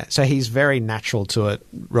 So he's very natural to it.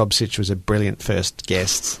 Rob Sitch was a brilliant first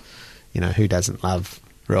guest. Who doesn't love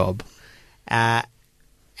Rob? And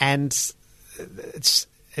it's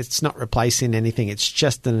not replacing anything. It's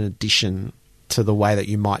just an addition to the way that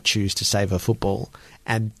you might choose to savour football.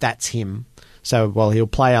 And that's him. So while he'll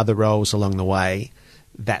play other roles along the way,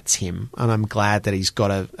 that's him. And I'm glad that he's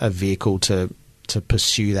got a vehicle to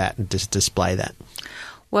pursue that and just display that.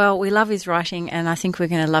 Well, we love his writing, and I think we're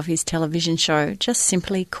going to love his television show, just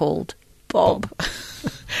simply called Bob.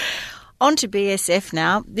 On to BSF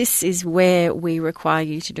now. This is where we require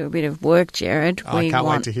you to do a bit of work, Jared. I can't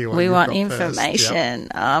wait to hear what we you've want got information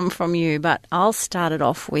from you, but I'll start it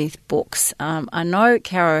off with books. I know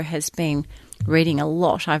Caro has been reading a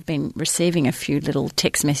lot. I've been receiving a few little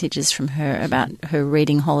text messages from her about her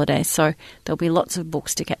reading holiday, so there'll be lots of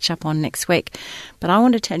books to catch up on next week. But I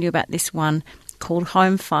want to tell you about this one called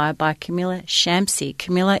Home Fire by Camilla Shamsi.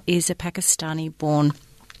 Camilla is a Pakistani-born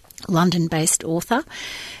London-based author.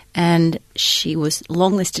 and she was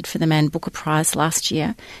longlisted for the Man Booker Prize last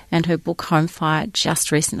year, and her book Home Fire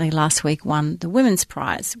just recently last week won the Women's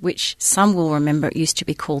Prize, which some will remember it used to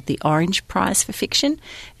be called the Orange Prize for Fiction,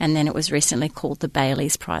 and then it was recently called the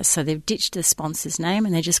Bailey's Prize. So they've ditched the sponsor's name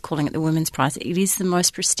and they're just calling it the Women's Prize. It is the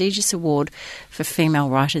most prestigious award for female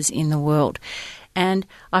writers in the world. And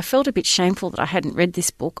I felt a bit shameful that I hadn't read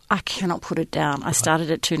this book. I cannot put it down. I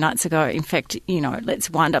started it 2 nights ago. In fact, let's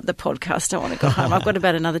wind up the podcast. I want to go home. I've got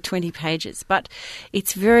about another 20 pages. But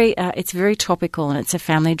it's very topical, and it's a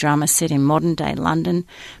family drama set in modern-day London.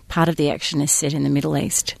 Part of the action is set in the Middle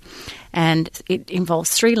East. And it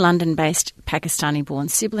involves 3 London-based Pakistani-born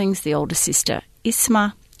siblings, the older sister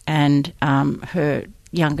Isma and her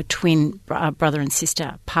younger twin brother and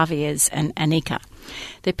sister Parvez and Anika.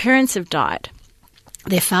 Their parents have died.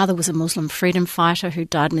 Their father was a Muslim freedom fighter who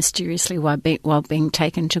died mysteriously while being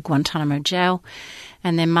taken to Guantanamo jail,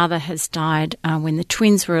 and their mother has died when the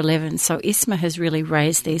twins were 11, so Isma has really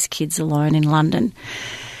raised these kids alone in London.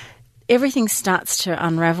 Everything starts to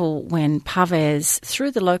unravel when Parvez, through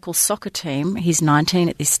the local soccer team, he's 19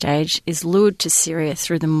 at this stage, is lured to Syria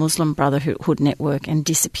through the Muslim Brotherhood network and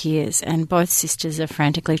disappears, and both sisters are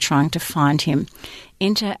frantically trying to find him.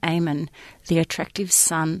 Enter Ayman, the attractive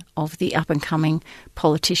son of the up-and-coming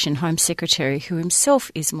politician, Home Secretary, who himself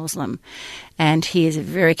is Muslim. And he is a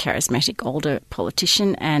very charismatic older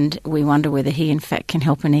politician, and we wonder whether he in fact can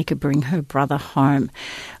help Anika bring her brother home.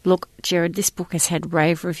 Look, Gerard, this book has had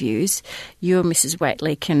rave reviews. You and Mrs.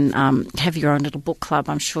 Waitley can have your own little book club.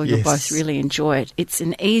 I'm sure you'll both really enjoy it. It's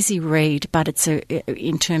an easy read, but it's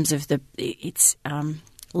in terms of it's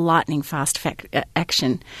lightning fast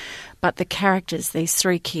action. But the characters, these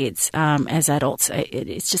 3 kids as adults,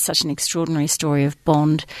 it's just such an extraordinary story of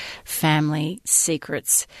bond, family,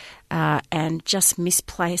 secrets, and just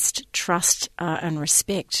misplaced trust and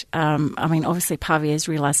respect. Obviously Parvez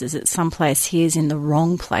realises that someplace he is in the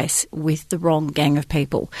wrong place with the wrong gang of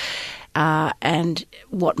people. And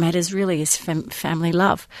what matters really is family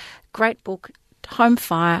love. Great book. Home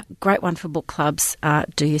Fire, great one for book clubs.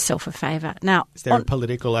 Do yourself a favour. Now, is there a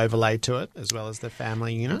political overlay to it as well as the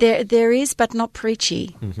family unit? There is, but not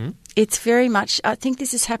preachy. Mm-hmm. It's very much. I think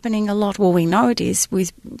this is happening a lot. Well, we know it is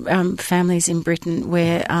with families in Britain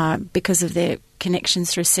where, because of their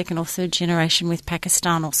connections through 2nd or 3rd generation with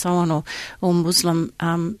Pakistan or so on, or Muslim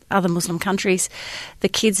other Muslim countries, the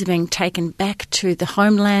kids are being taken back to the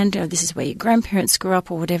homeland. Or this is where your grandparents grew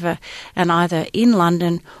up, or whatever, and either in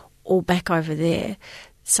London or back over there,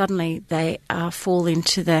 suddenly they fall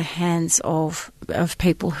into the hands of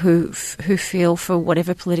people who feel for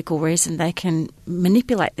whatever political reason they can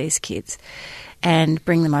manipulate these kids and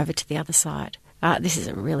bring them over to the other side. This is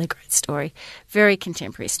a really great story, very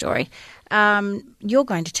contemporary story. You're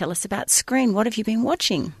going to tell us about Screen. What have you been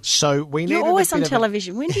watching? So you're always on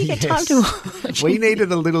television. When do you get time to watch? We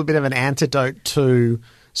needed a little bit of an antidote to.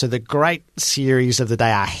 So the great series of the day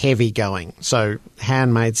are heavy going. So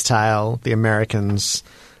Handmaid's Tale, The Americans,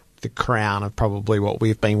 The Crown are probably what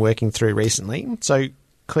we've been working through recently. So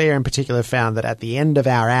Claire in particular found that at the end of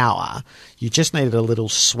our hour, you just needed a little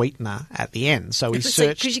sweetener at the end. So we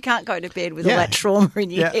searched... Because you can't go to bed with all that trauma in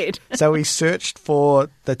your head. So we searched for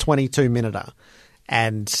the 22-minuter.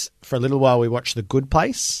 And for a little while we watched The Good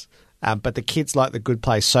Place. But the kids liked The Good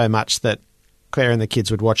Place so much that Claire and the kids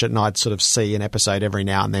would watch it, and I'd sort of see an episode every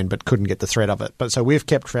now and then, but couldn't get the thread of it. But so we've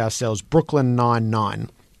kept for ourselves Brooklyn Nine-Nine.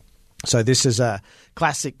 So this is a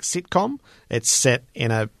classic sitcom. It's set in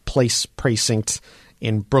a police precinct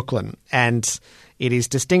in Brooklyn, and it is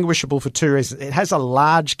distinguishable for 2 reasons. It has a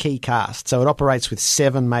large key cast, so it operates with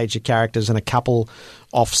 7 major characters and a couple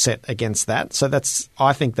offset against that. So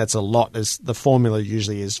I think that's a lot, as the formula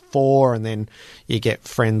usually is 4, and then you get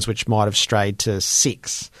Friends, which might have strayed to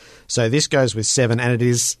 6. So this goes with 7, and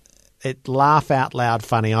it laugh out loud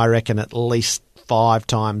funny, I reckon, at least 5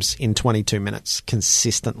 times in 22 minutes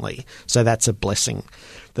consistently. So that's a blessing.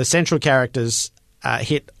 The central characters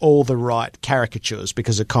hit all the right caricatures,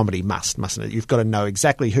 because a comedy mustn't it? You've got to know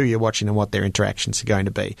exactly who you're watching and what their interactions are going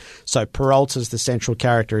to be. So Peralta's the central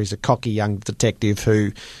character. He's a cocky young detective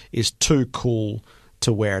who is too cool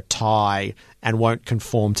to wear a tie and won't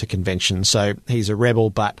conform to convention. So he's a rebel,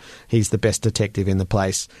 but he's the best detective in the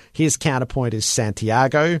place. His counterpoint is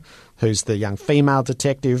Santiago, who's the young female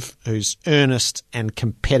detective who's earnest and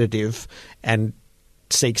competitive and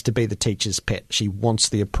seeks to be the teacher's pet. She wants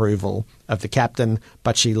the approval of the captain,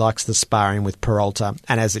 but she likes the sparring with Peralta.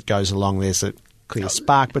 And as it goes along, there's a clear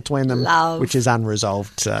spark between them, which is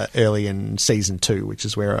unresolved early in season 2, which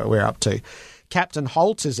is where we're up to. Captain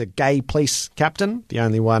Holt is a gay police captain, the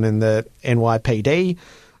only one in the NYPD,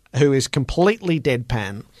 who is completely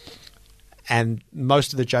deadpan. And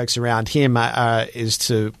most of the jokes around him is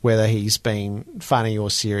to whether he's being funny or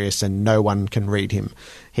serious, and no one can read him.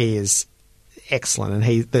 He is excellent,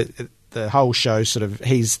 and the whole show sort of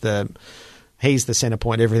he's the centre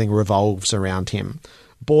point. Everything revolves around him.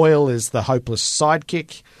 Boyle is the hopeless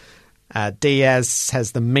sidekick. Diaz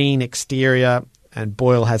has the mean exterior, and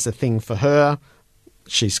Boyle has a thing for her.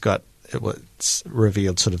 She's got, it's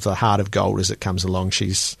revealed, sort of the heart of gold as it comes along.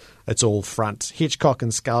 It's all front. Hitchcock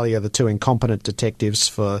and Scully are the two incompetent detectives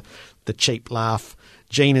for the cheap laugh.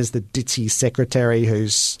 Gina's the ditzy secretary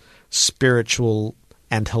who's spiritual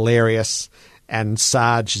and hilarious, and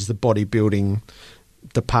Sarge is the bodybuilding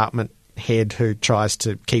department head who tries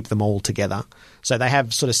to keep them all together. So they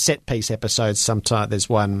have sort of set-piece episodes. Sometimes there's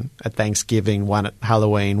one at Thanksgiving, one at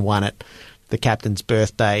Halloween, one at the captain's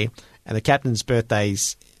birthday. And the captain's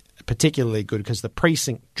birthday's particularly good because the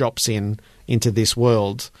precinct drops into this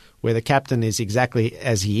world where the captain is exactly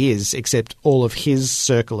as he is, except all of his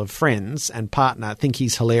circle of friends and partner think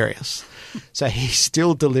he's hilarious. So he's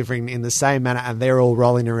still delivering in the same manner, and they're all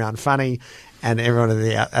rolling around funny, and everyone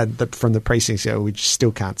from the precincts, we just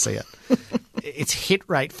still can't see it. Its hit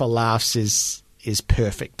rate for laughs is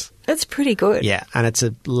perfect. That's pretty good. Yeah, and it's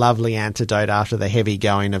a lovely antidote after the heavy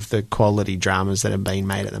going of the quality dramas that have been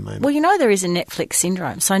made at the moment. Well, there is a Netflix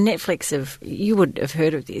syndrome. So Netflix, you would have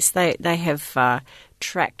heard of this. They have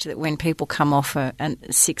tracked that when people come off a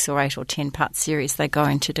 6 or 8 or 10-part series, they go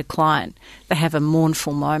into decline. They have a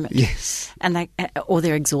mournful moment. Yes. And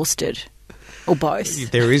they're exhausted. Or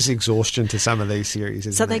both. There is exhaustion to some of these series,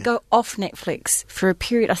 isn't So they there? go off Netflix for a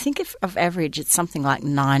period, I think of average it's something like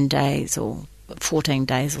 9 days or 14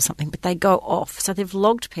 days or something, but they go off. So they've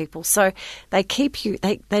logged people. So they keep you,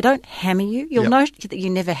 they don't hammer you. You'll know that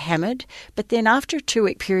you're never hammered, but then after a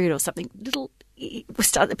 2-week period or something, it will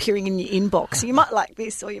start appearing in your inbox. You might like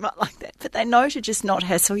this or you might like that, but they know to just not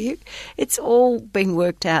hassle you. It's all been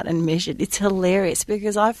worked out and measured. It's hilarious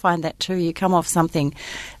because I find that too. You come off something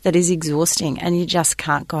that is exhausting and you just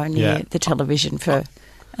can't go near the television for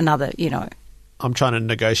another, I'm trying to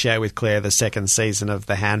negotiate with Claire the second season of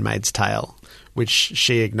The Handmaid's Tale, which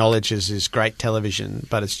she acknowledges is great television,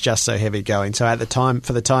 but it's just so heavy going. So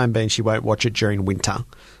for the time being, she won't watch it during winter.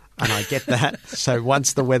 And I get that. So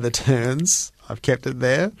once the weather turns, I've kept it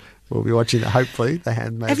there. We'll be watching, hopefully, The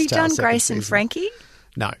Handmaid's Tale. Have you done Grace season. and Frankie?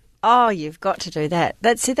 No. Oh, you've got to do that.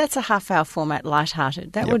 That's a half-hour format,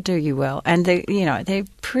 light-hearted. That would do you well. And they're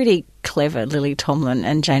pretty clever, Lily Tomlin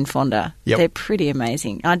and Jane Fonda. Yep. They're pretty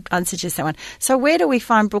amazing. I'd suggest that one. So where do we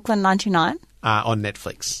find Brooklyn 99? On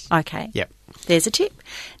Netflix. Okay. Yep. There's a tip.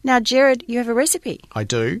 Now, Jared, you have a recipe. I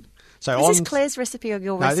do. So is this Claire's recipe or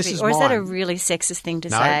your recipe? This is or is mine. that a really sexist thing to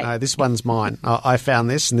say? No, this one's mine. I found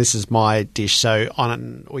this, and this is my dish. So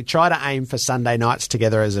we try to aim for Sunday nights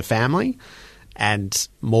together as a family, and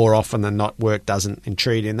more often than not, work doesn't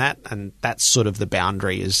intrude in that, and that's sort of the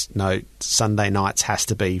boundary is, no, Sunday nights has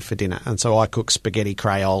to be for dinner. And so I cook spaghetti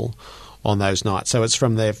Creole on those nights. So it's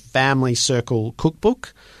from the Family Circle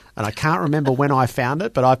cookbook, and I can't remember when I found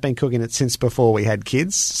it, but I've been cooking it since before we had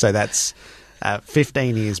kids, so that's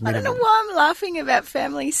 15 years minimum. I don't know why I'm laughing about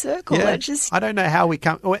Family Circle. Yeah, I don't know how we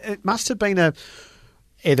come. It must have been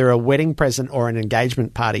either a wedding present or an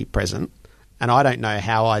engagement party present, and I don't know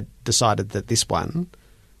how I decided that this one.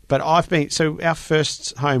 But our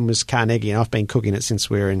first home was Carnegie, and I've been cooking it since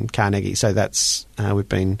we were in Carnegie. So that's we've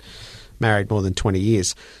been married more than 20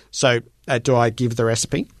 years. So do I give the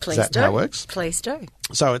recipe? Please Is that how it works? Please do.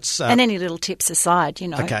 So it's and any little tips aside,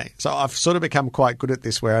 Okay, so I've sort of become quite good at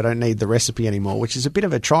this where I don't need the recipe anymore, which is a bit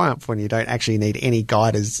of a triumph when you don't actually need any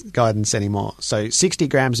guidance anymore. So 60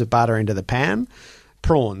 grams of butter into the pan,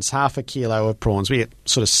 prawns, half a kilo of prawns. We get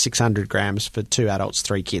sort of 600 grams for 2 adults,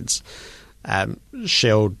 3 kids.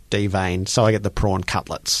 Shelled, deveined, so I get the prawn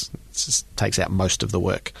cutlets. It just takes out most of the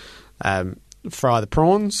work. Fry the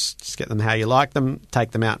prawns, just get them how you like them,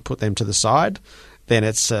 take them out and put them to the side. Then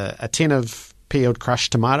it's a tin of peeled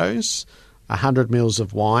crushed tomatoes, 100 mils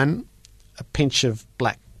of wine, a pinch of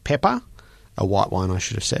black pepper, a white wine I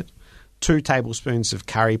should have said, 2 tablespoons of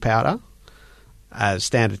curry powder, a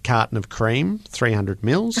standard carton of cream, 300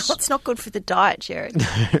 mils. Oh, it's not good for the diet, Jared.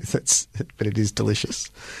 But it is delicious.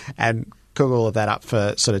 And cook all of that up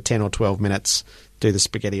for sort of 10 or 12 minutes, do the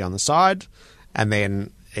spaghetti on the side, and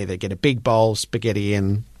then either get a big bowl, spaghetti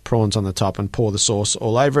in, prawns on the top, and pour the sauce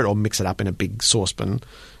all over it, or mix it up in a big saucepan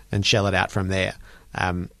and shell it out from there.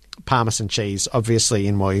 Parmesan cheese, obviously,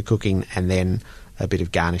 in while you're cooking, and then a bit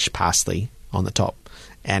of garnish parsley on the top.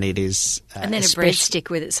 And it is... and then a breadstick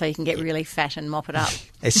with it so you can get really fat and mop it up.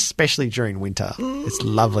 Especially during winter. It's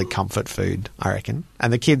lovely comfort food, I reckon.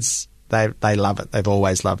 And the kids They love it. They've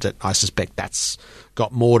always loved it. I suspect that's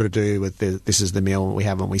got more to do with this is the meal we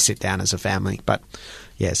have when we sit down as a family. But,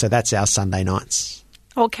 yeah, so that's our Sunday nights.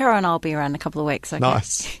 Well, Kara and I will be around in a couple of weeks. Okay?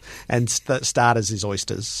 Nice. And starters is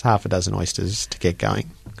oysters, half a dozen oysters to get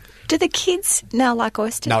going. Do the kids now like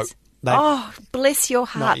oysters? No. Oh, bless your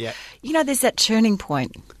heart. Not yet. You know, there's that turning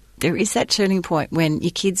point. There is that turning point when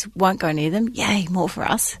your kids won't go near them. Yay, more for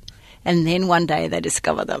us. And then one day they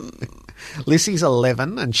discover them. Lissy's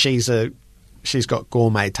 11 and she's got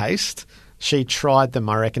gourmet taste. She tried them,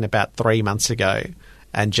 I reckon, about 3 months ago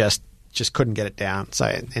and just couldn't get it down. So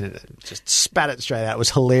and it just spat it straight out. It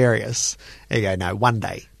was hilarious. There you go. No, one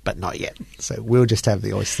day, but not yet. So we'll just have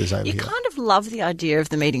the oysters over You here. kind of love the idea of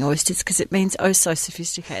them eating oysters because it means oh so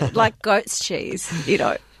sophisticated. Like goat's cheese,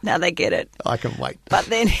 now they get it. I can wait. But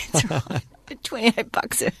then it's right.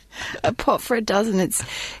 $28 a pot for a dozen.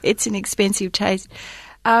 It's an expensive taste.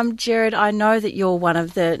 Gerard, I know that you're one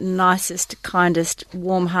of the nicest, kindest,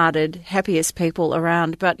 warm-hearted, happiest people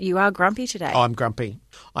around, but you are grumpy today. I'm grumpy.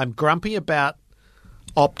 I'm grumpy about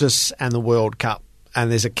Optus and the World Cup,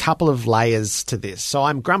 and there's a couple of layers to this. So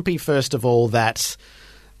I'm grumpy, first of all, that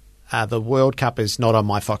the World Cup is not on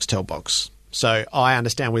my Foxtel box. So I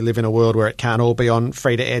understand we live in a world where it can't all be on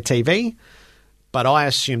free-to-air TV, but I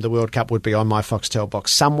assumed the World Cup would be on my Foxtel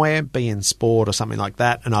box somewhere, be in sport or something like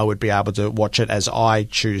that, and I would be able to watch it as I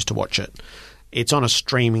choose to watch it. It's on a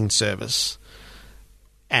streaming service.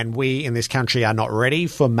 And we in this country are not ready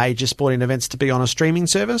for major sporting events to be on a streaming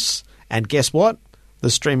service. And guess what? The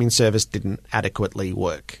streaming service didn't adequately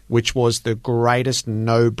work, which was the greatest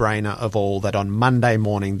no-brainer of all, that on Monday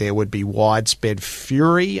morning there would be widespread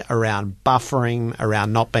fury around buffering,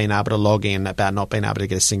 around not being able to log in, about not being able to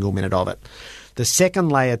get a single minute of it. The second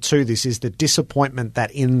layer to this is the disappointment that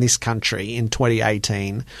in this country in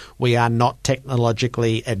 2018 we are not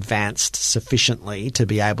technologically advanced sufficiently to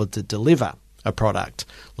be able to deliver a product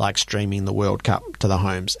like streaming the World Cup to the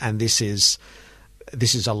homes. And this is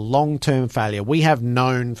a long-term failure. We have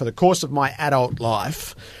known for the course of my adult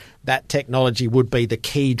life that technology would be the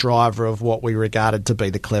key driver of what we regarded to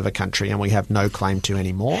be the clever country, and we have no claim to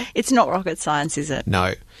anymore. It's not rocket science, is it?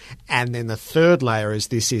 No. And then the third layer is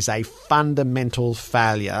this is a fundamental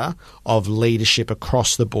failure of leadership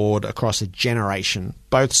across the board, across a generation,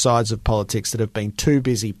 both sides of politics that have been too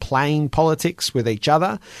busy playing politics with each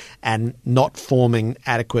other and not forming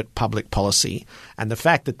adequate public policy. And the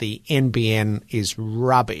fact that the NBN is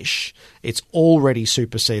rubbish, it's already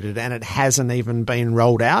superseded and it hasn't even been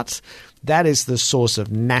rolled out, that is the source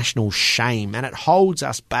of national shame, and it holds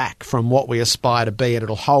us back from what we aspire to be, and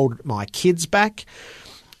it'll hold my kids back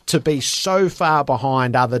to be so far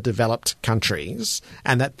behind other developed countries,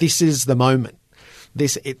 and that this is the moment.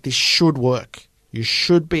 This should work. You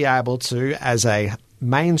should be able to, as a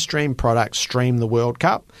mainstream product, stream the World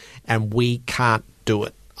Cup, and we can't do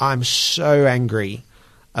it. I'm so angry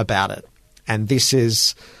about it. And this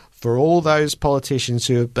is for all those politicians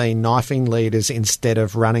who have been knifing leaders instead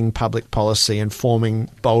of running public policy and forming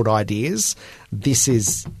bold ideas. This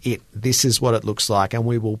is it. This is what it looks like, and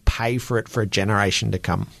we will pay for it for a generation to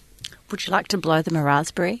come. Would you like to blow them a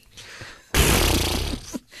raspberry?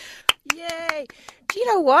 Yay! Do you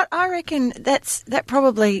know what? I reckon that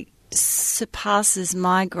probably surpasses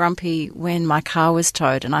my grumpy when my car was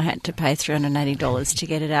towed and I had to pay $380 to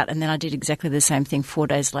get it out, and then I did exactly the same thing 4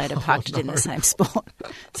 days later, parked it in the same spot.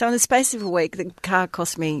 So in the space of a week, the car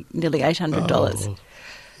cost me nearly $800. Oh,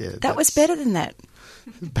 yeah, that was better than that.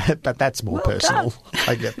 But that's more personal.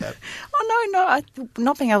 I get that. Oh, no.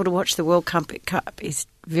 Not being able to watch the World Cup is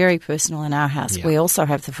very personal in our house. Yeah. We also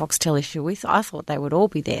have the Foxtel issue with. I thought they would all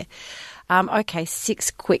be there. Okay,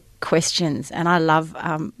 6 quick questions. And I love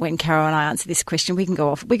when Carol and I answer this question. We can go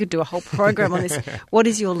off. We could do a whole program on this. What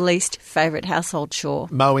is your least favourite household chore?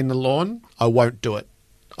 Mowing the lawn. I won't do it.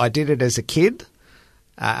 I did it as a kid.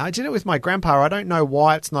 I did it with my grandpa. I don't know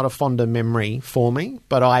why it's not a fonder memory for me,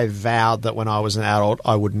 but I vowed that when I was an adult,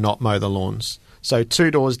 I would not mow the lawns. So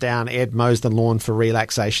 2 doors down, Ed mows the lawn for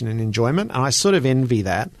relaxation and enjoyment, and I sort of envy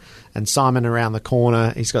that. And Simon around the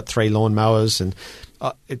corner, he's got 3 lawn mowers, and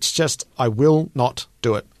it's just, I will not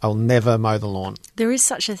do it. I'll never mow the lawn. There is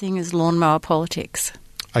such a thing as lawnmower politics.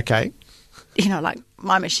 Okay. You know, like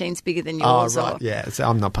my machine's bigger than yours. Oh, right, or... yeah. So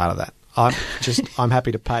I'm not part of that. I'm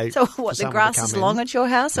happy to pay. So what, the grass is long at your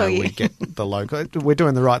house? No, or we get the local. We're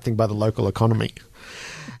doing the right thing by the local economy.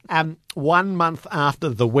 1 month after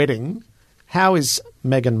the wedding, how is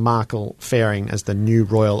Meghan Markle faring as the new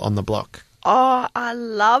royal on the block? Oh, I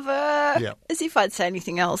love her. Yep. As if I'd say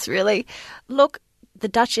anything else, really. Look, the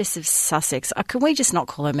Duchess of Sussex. Can we just not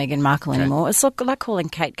call her Meghan Markle anymore? It's like calling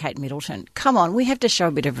Kate Middleton. Come on, we have to show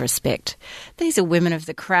a bit of respect. These are women of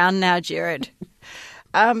the crown now, Jared.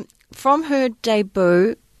 From her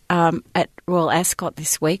debut at Royal Ascot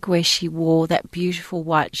this week, where she wore that beautiful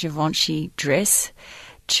white Givenchy dress,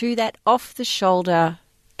 to that off-the-shoulder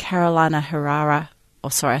Carolina Herrera,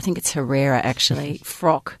 I think it's Herrera actually,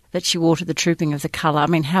 frock that she wore to the Trooping of the Colour. I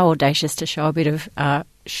mean, how audacious to show a bit of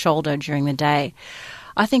shoulder during the day.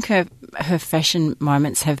 I think her fashion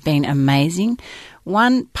moments have been amazing.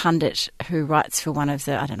 One pundit who writes for one of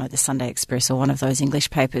the Sunday Express or one of those English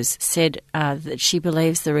papers said that she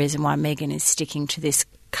believes the reason why Meghan is sticking to this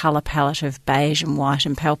colour palette of beige and white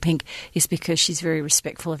and pale pink is because she's very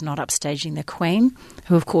respectful of not upstaging the Queen,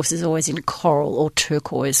 who of course is always in coral or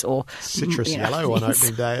turquoise or citrus yellow on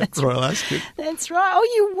opening day at Royal Ascot. That's right. Oh,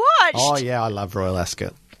 you watched? Oh yeah, I love Royal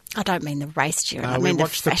Ascot. I don't mean the race, Jared. I we mean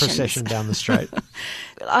watched the procession down the straight.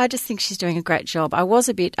 I just think she's doing a great job. I was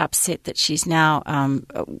a bit upset that she's now,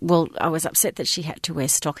 I was upset that she had to wear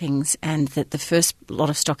stockings and that the first lot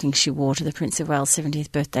of stockings she wore to the Prince of Wales'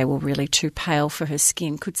 70th birthday were really too pale for her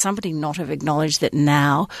skin. Could somebody not have acknowledged that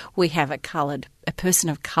now we have a person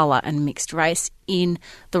of colour and mixed race in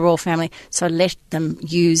the royal family, so let them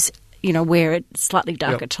wear a slightly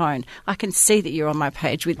darker tone. I can see that you're on my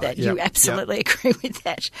page with that. You absolutely agree with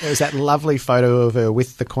that. There's that lovely photo of her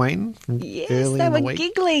with the Queen from early they in the were week.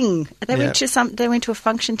 giggling. They went to a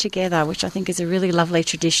function together, which I think is a really lovely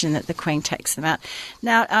tradition that the Queen takes them out.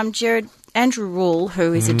 Now, Jared, Andrew Rule,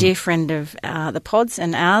 who is a dear friend of the pods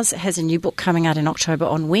and ours, has a new book coming out in October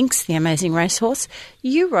on Winx, the amazing racehorse.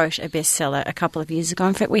 You wrote a bestseller a couple of years ago.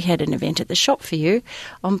 In fact, we had an event at the shop for you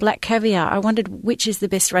on Black Caviar. I wondered which is the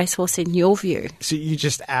best racehorse in your view. So you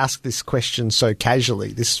just asked this question so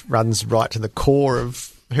casually. This runs right to the core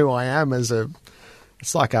of who I am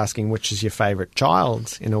it's like asking which is your favourite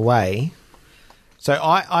child in a way. So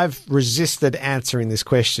I've resisted answering this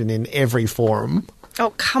question in every forum.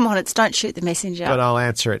 Oh, come on, it's don't shoot the messenger. But I'll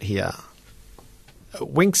answer it here.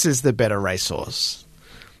 Winx is the better racehorse.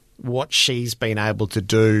 What she's been able to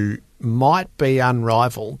do might be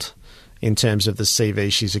unrivaled in terms of the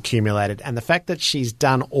CV she's accumulated. And the fact that she's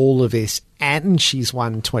done all of this and she's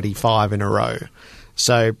won 25 in a row.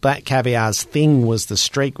 So Black Caviar's thing was the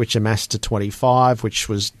streak, which amassed to 25, which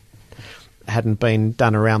hadn't been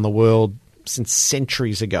done around the world since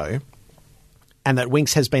centuries ago. And that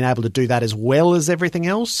Winx has been able to do that as well as everything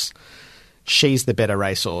else. She's the better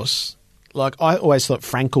racehorse. Like, I always thought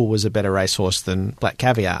Frankel was a better racehorse than Black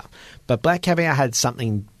Caviar. But Black Caviar had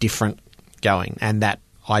something different going, and that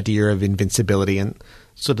idea of invincibility and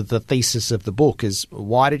sort of the thesis of the book is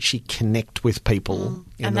why did she connect with people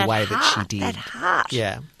in the way that she did? That heart.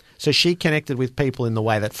 Yeah. So she connected with people in the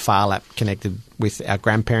way that Phar Lap connected with our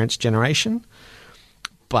grandparents' generation.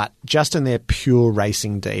 But just in their pure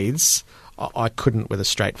racing deeds, I couldn't with a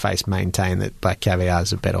straight face maintain that Black Caviar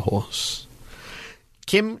is a better horse.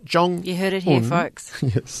 Kim Jong-un, you heard it here, folks.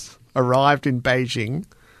 Yes, arrived in Beijing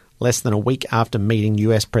less than a week after meeting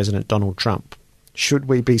US President Donald Trump. Should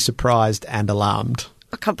we be surprised and alarmed?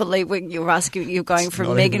 I can't believe you're going from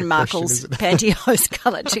Meghan Markle's pantyhose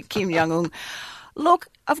colour to Kim Jong-un. Look,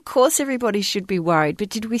 of course everybody should be worried, but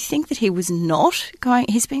did we think that he was not going?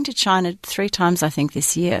 He's been to China 3 times, I think,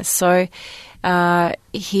 this year. So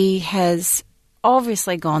he has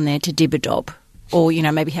obviously gone there to dib-a-dob or,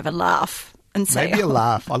 maybe have a laugh. And say, maybe a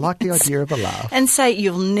laugh. I like the idea of a laugh. And say,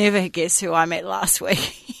 you'll never guess who I met last week.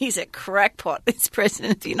 He's a crackpot, this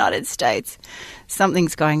President of the United States.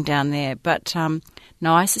 Something's going down there. But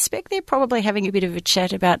no, I suspect they're probably having a bit of a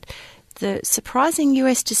chat about the surprising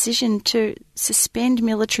US decision to suspend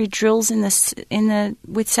military drills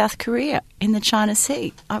with South Korea in the China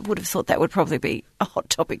Sea. I would have thought that would probably be a hot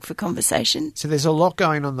topic for conversation. So there's a lot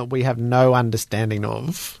going on that we have no understanding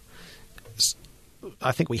of.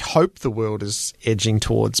 I think we hope the world is edging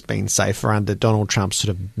towards being safer under Donald Trump's sort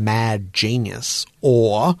of mad genius,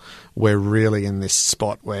 or we're really in this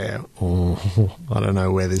spot where, I don't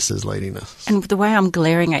know where this is leading us. And the way I'm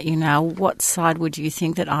glaring at you now, what side would you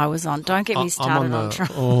think that I was on? Don't get me started on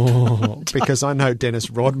Trump. Because I know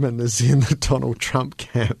Dennis Rodman is in the Donald Trump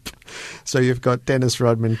camp. So you've got Dennis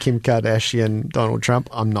Rodman, Kim Kardashian, Donald Trump.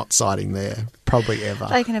 I'm not siding there, probably ever.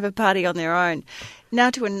 They can have a party on their own. Now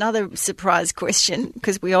to another surprise question,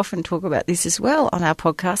 because we often talk about this as well on our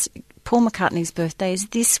podcast. Paul McCartney's birthday is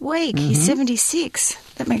this week. Mm-hmm. He's 76.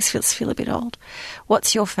 That makes us feel a bit old.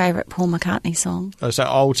 What's your favourite Paul McCartney song? Oh, so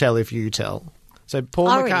I'll tell if you tell. So Paul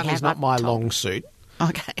McCartney's not my long suit.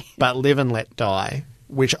 Okay. But Live and Let Die,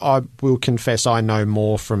 which I will confess I know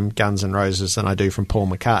more from Guns N' Roses than I do from Paul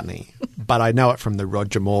McCartney. But I know it from the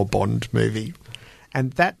Roger Moore Bond movie.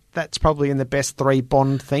 And that's probably in the best 3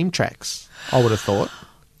 Bond theme tracks, I would have thought.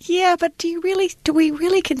 Yeah, but do we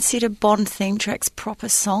really consider Bond theme tracks proper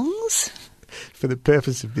songs? For the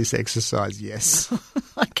purpose of this exercise, yes.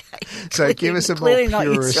 Okay. So give us a more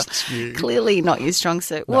purist view. Clearly not your strong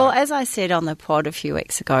suit. No. Well, as I said on the pod a few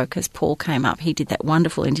weeks ago, because Paul came up, he did that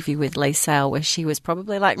wonderful interview with Lee Sale where she was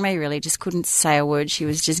probably like me, really, just couldn't say a word. She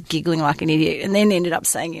was just giggling like an idiot and then ended up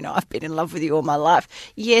saying, I've been in love with you all my life.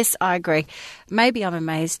 Yes, I agree. Maybe I'm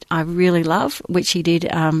Amazed I really love, which he did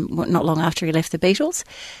not long after he left the Beatles.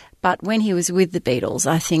 But when he was with the Beatles,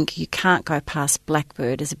 I think you can't go past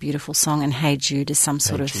Blackbird as a beautiful song and Hey Jude as some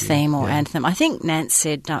sort of theme or anthem. I think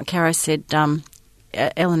Caro said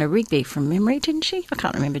Eleanor Rigby from memory, didn't she? I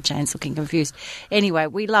can't remember. Jane's looking confused. Anyway,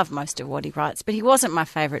 we love most of what he writes, but he wasn't my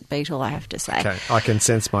favourite Beatle, I have to say. Okay, I can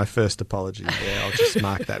sense my first apology there. I'll just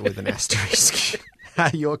mark that with an asterisk.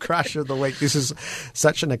 Your crush of the week. This is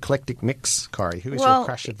such an eclectic mix, Corrie. Who is your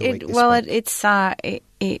crush of the week this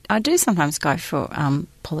week? I do sometimes go for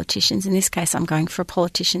politicians. In this case, I'm going for a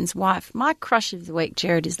politician's wife. My crush of the week,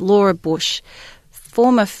 Gerard, is Laura Bush,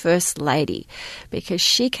 former First Lady, because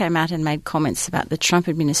she came out and made comments about the Trump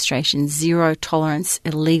administration's zero-tolerance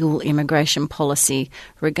illegal immigration policy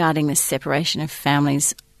regarding the separation of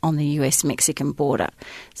families on the US-Mexican border.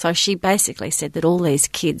 So she basically said that all these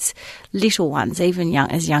kids, little ones, even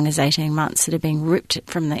as young as 18 months, that are being ripped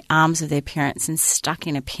from the arms of their parents and stuck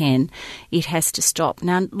in a pen, it has to stop.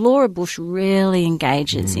 Now, Laura Bush rarely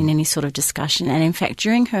engages in any sort of discussion, and in fact,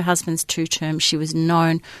 during her husband's 2 terms, she was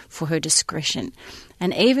known for her discretion.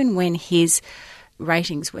 And even when his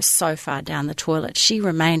ratings were so far down the toilet, she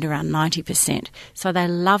remained around 90%. So they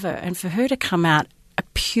love her, and for her to come out a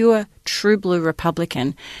pure, true blue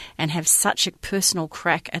Republican and have such a personal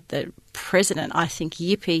crack at the president, I think,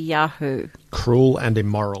 yippee yahoo. Cruel and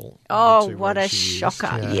immoral. Oh, what a shocker.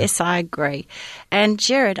 Yeah. Yes, I agree. And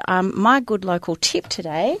Gerard, my good local tip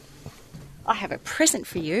today, I have a present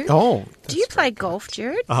for you. Oh. Do you play golf,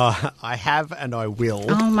 Gerard? I have and I will.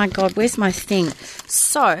 Oh, my God, where's my thing?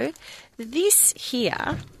 So, this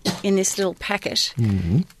here, in this little packet,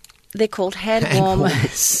 they're called hand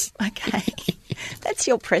warmers. Okay. That's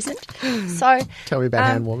your present. So tell me about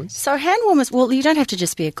hand warmers. So hand warmers, well, you don't have to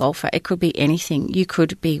just be a golfer. It could be anything. You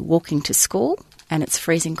could be walking to school and it's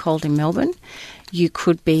freezing cold in Melbourne. You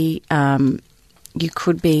could be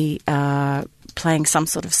playing some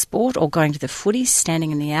sort of sport or going to the footy,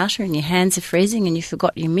 standing in the outer and your hands are freezing and you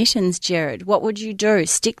forgot your mittens, Gerard. What would you do?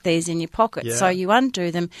 Stick these in your pocket. Yeah. So you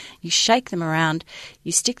undo them, you shake them around,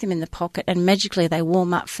 you stick them in the pocket and magically they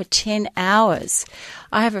warm up for 10 hours.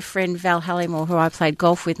 I have a friend, Val Hallimore, who I played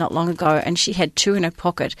golf with not long ago, and she had 2 in her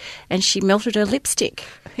pocket and she melted her lipstick.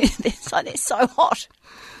 They're so hot.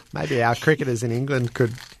 Maybe our cricketers in England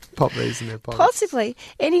could pop these in their pockets. Possibly.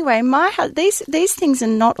 Anyway, these things are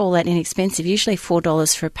not all that inexpensive, usually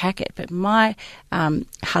 $4 for a packet. But my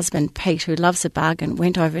husband, Pete, who loves a bargain,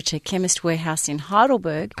 went over to Chemist Warehouse in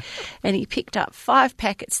Heidelberg and he picked up 5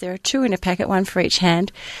 packets. There are 2 in a packet, 1 for each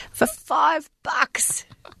hand, for $5.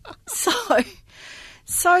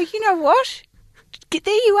 So you know what?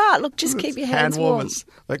 There you are. Look, just keep your hands warm.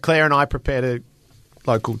 Like Claire and I prepared a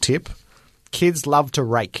local tip. Kids love to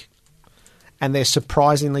rake. And they're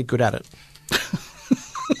surprisingly good at it.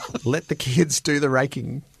 Let the kids do the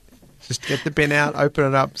raking. Just get the bin out, open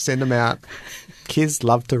it up, send them out. Kids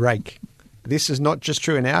love to rake. This is not just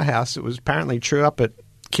true in our house. It was apparently true up at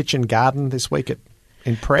Kitchen Garden this week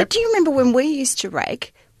in Prep. But do you remember when we used to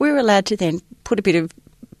rake, we were allowed to then put a bit of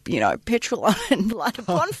petrol on and light a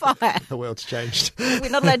bonfire. The world's changed. We're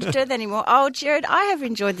not allowed to do that anymore. Oh, Gerard, I have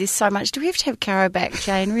enjoyed this so much. Do we have to have Caro back,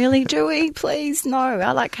 Jane? Really? Do we? Please? No.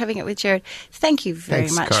 I like having it with Gerard. Thank you very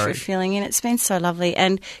much Corrie. for filling in. It's been so lovely.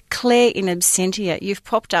 And Claire in absentia, you've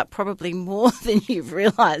popped up probably more than you've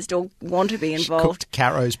realised or want to be involved. She cooked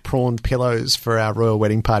Caro's prawn pillows for our royal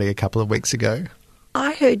wedding party a couple of weeks ago.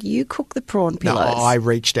 I heard you cook the prawn pillows. No, I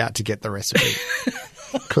reached out to get the recipe.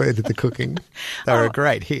 Claire did the cooking. They were a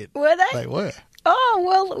great hit. Were they? They were. Oh,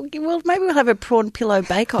 well, maybe we'll have a prawn pillow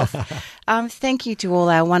bake-off. Thank you to all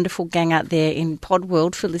our wonderful gang out there in Pod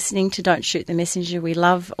World for listening to Don't Shoot the Messenger. We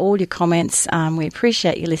love all your comments. We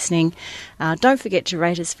appreciate you listening. Don't forget to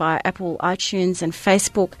rate us via Apple, iTunes and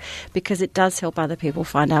Facebook because it does help other people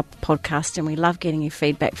find our podcast, and we love getting your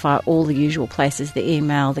feedback via all the usual places, the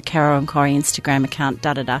email, the Caro and Corrie Instagram account,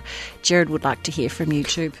 da-da-da. Gerard would like to hear from you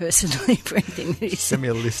too personally for anything that you send me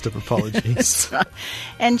a list of apologies. That's right.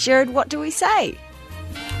 And Gerard, what do we say?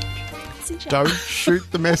 Don't shoot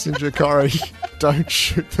the messenger, Corrie. Don't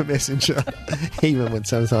shoot the messenger. Even when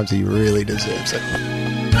sometimes he really deserves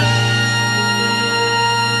it.